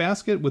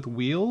wastebasket with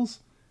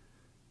wheels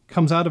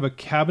comes out of a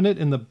cabinet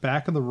in the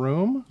back of the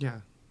room. Yeah.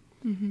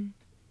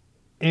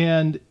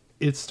 And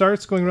it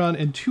starts going around,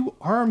 and two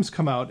arms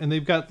come out, and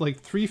they've got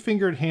like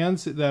 3-fingered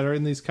hands that are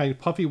in these kind of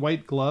puffy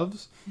white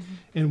gloves.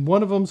 And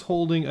one of them's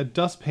holding a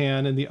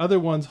dustpan, and the other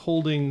one's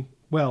holding,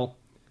 well,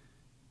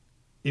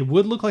 it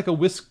would look like a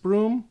whisk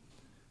broom,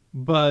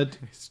 but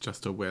It's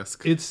just a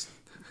whisk. it's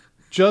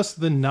just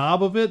the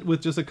knob of it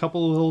with just a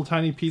couple of little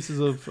tiny pieces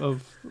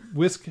of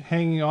whisk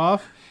hanging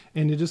off.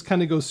 And it just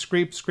kind of goes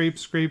scrape, scrape,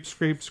 scrape,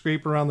 scrape,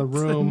 scrape around the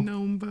room.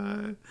 Gnome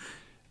bud.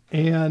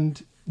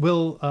 And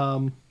Will,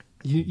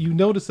 you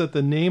notice that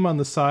the name on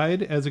the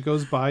side as it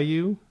goes by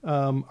you,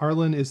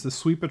 Arlen, is the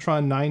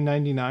Sweepatron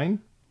 999.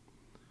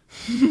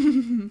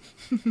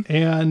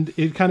 And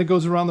it kind of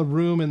goes around the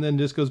room and then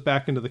just goes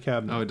back into the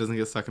cabinet. Oh, it doesn't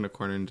get stuck in a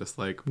corner and just,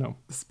 like, No.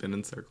 spin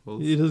in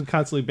circles. It doesn't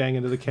constantly bang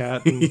into the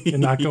cat and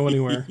not go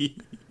anywhere.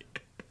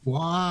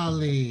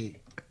 Wally.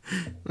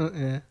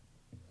 Yeah.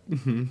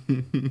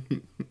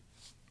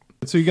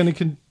 So you're going to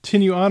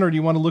continue on, or do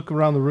you want to look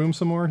around the room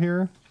some more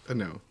here?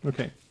 No.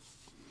 Okay.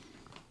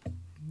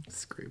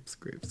 Scrape,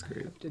 scrape,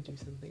 scrape. To do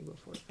something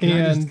before.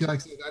 And like I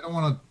said, I don't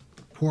want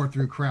to pour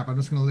through crap. I'm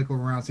just going to look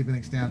around, see if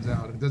anything stands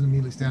out. If it doesn't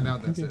immediately stand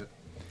out, that's it.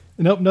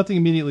 nope, nothing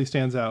immediately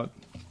stands out.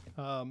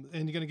 And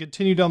you're going to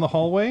continue down the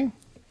hallway?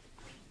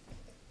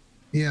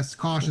 Yes,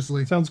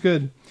 cautiously. Sounds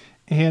good.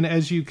 And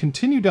as you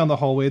continue down the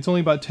hallway, it's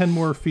only about 10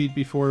 more feet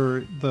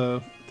before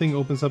the thing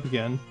opens up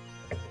again.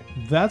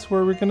 That's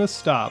where we're going to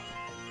stop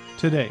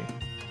today.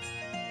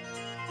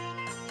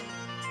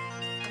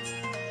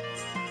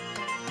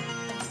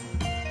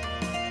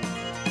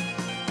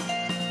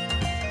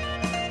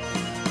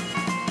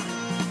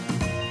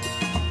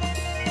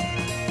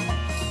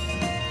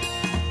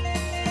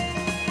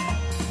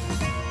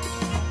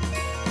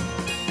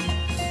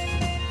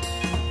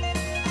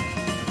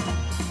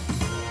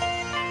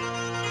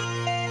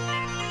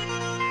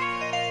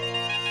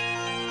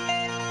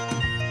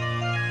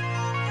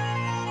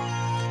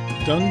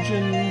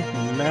 Dungeon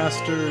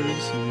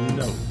Master's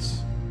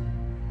Notes.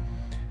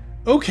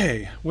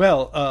 Okay,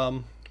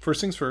 well,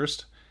 first things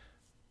first.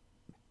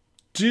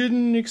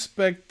 Didn't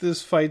expect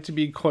this fight to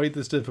be quite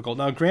this difficult.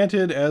 Now,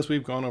 granted, as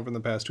we've gone over in the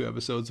past 2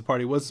 episodes, the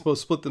party wasn't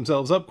supposed to split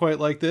themselves up quite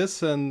like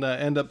this and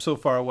end up so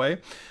far away.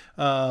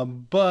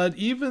 But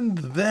even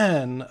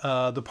then,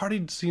 the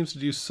party seems to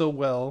do so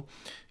well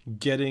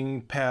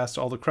getting past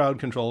all the crowd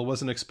control. I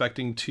wasn't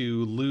expecting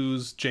to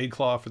lose Jade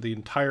Claw for the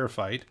entire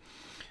fight.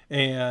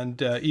 And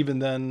even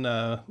then,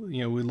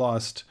 we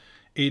lost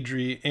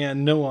Adri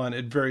and Noan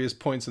at various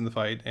points in the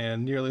fight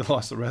and nearly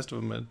lost the rest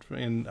of them,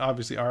 and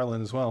obviously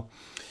Arlen as well.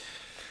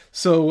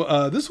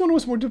 So this one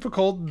was more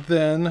difficult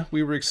than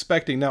we were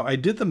expecting. Now, I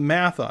did the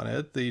math on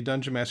it. The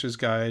Dungeon Master's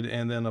Guide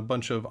and then a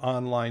bunch of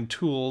online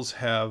tools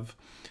have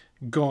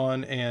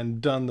gone and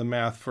done the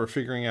math for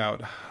figuring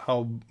out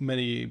how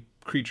many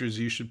creatures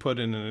you should put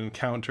in an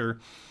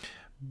encounter.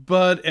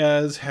 But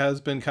as has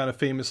been kind of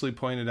famously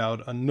pointed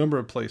out a number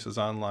of places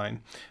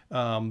online,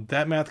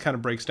 that math kind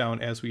of breaks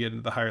down as we get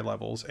into the higher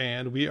levels,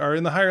 and we are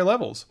in the higher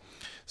levels.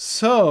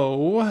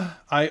 So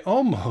I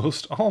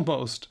almost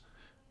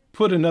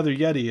put another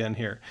Yeti in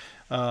here.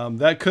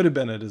 That could have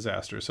been a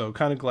disaster, so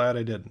kind of glad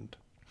I didn't.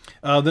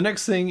 The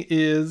next thing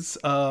is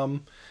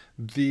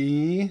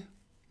the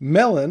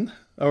melon,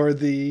 or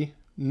the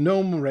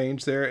gnome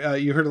range there.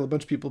 You heard a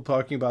bunch of people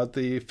talking about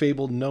the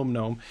fabled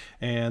gnome,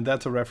 and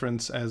that's a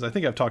reference, as I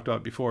think I've talked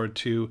about before,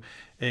 to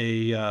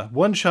a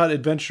one-shot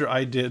adventure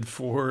I did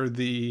for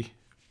the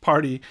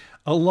party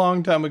a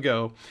long time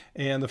ago.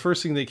 And the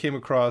first thing they came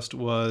across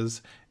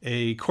was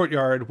a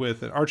courtyard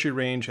with an archery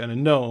range and a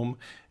gnome,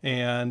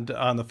 and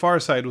on the far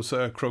side was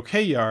a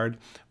croquet yard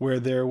where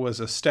there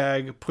was a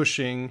stag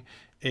pushing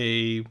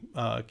a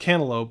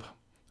cantaloupe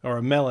or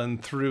a melon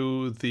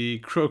through the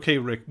croquet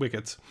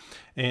wickets.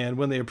 And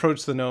when they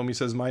approached the gnome, he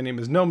says, "My name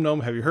is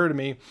Gnome. Have you heard of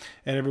me?"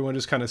 And everyone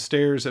just kind of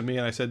stares at me.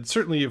 And I said,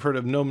 "Certainly you've heard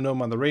of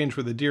Gnome on the range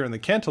where the deer and the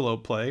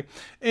cantaloupe play."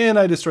 And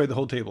I destroyed the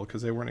whole table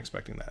because they weren't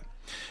expecting that.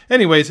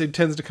 Anyways, it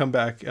tends to come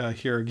back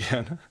here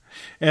again.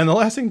 And the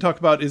last thing to talk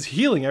about is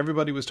healing.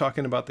 Everybody was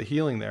talking about the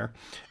healing there.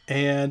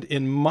 And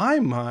in my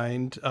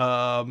mind,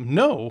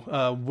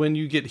 no. When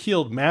you get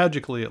healed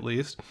magically, at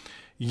least,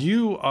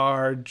 you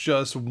are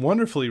just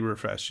wonderfully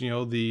refreshed.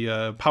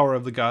 The power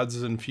of the gods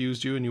has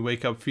infused you and you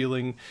wake up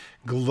feeling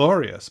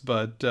glorious.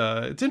 But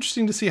it's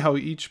interesting to see how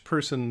each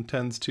person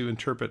tends to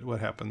interpret what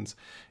happens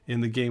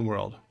in the game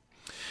world.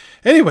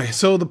 Anyway,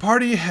 so the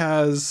party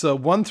has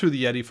won through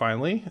the Yeti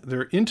finally.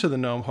 They're into the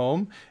gnome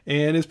home,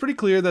 and it's pretty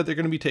clear that they're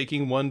going to be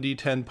taking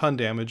 1d10 pun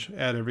damage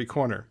at every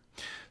corner.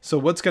 So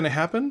what's going to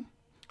happen?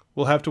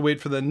 We'll have to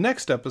wait for the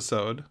next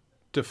episode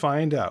to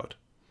find out.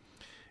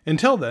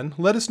 Until then,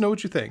 let us know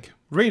what you think.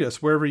 Rate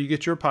us wherever you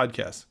get your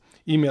podcasts.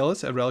 Email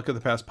us at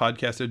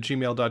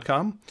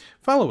relicofthepastpodcast@gmail.com.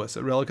 Follow us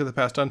at Relic of the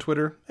Past on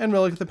Twitter and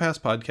Relic of the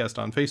Past Podcast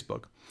on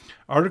Facebook.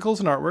 Articles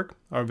and artwork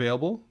are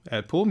available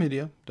at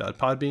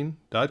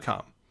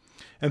poolmedia.podbean.com.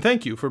 And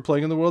thank you for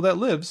playing in the world that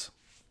lives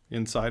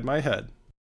inside my head.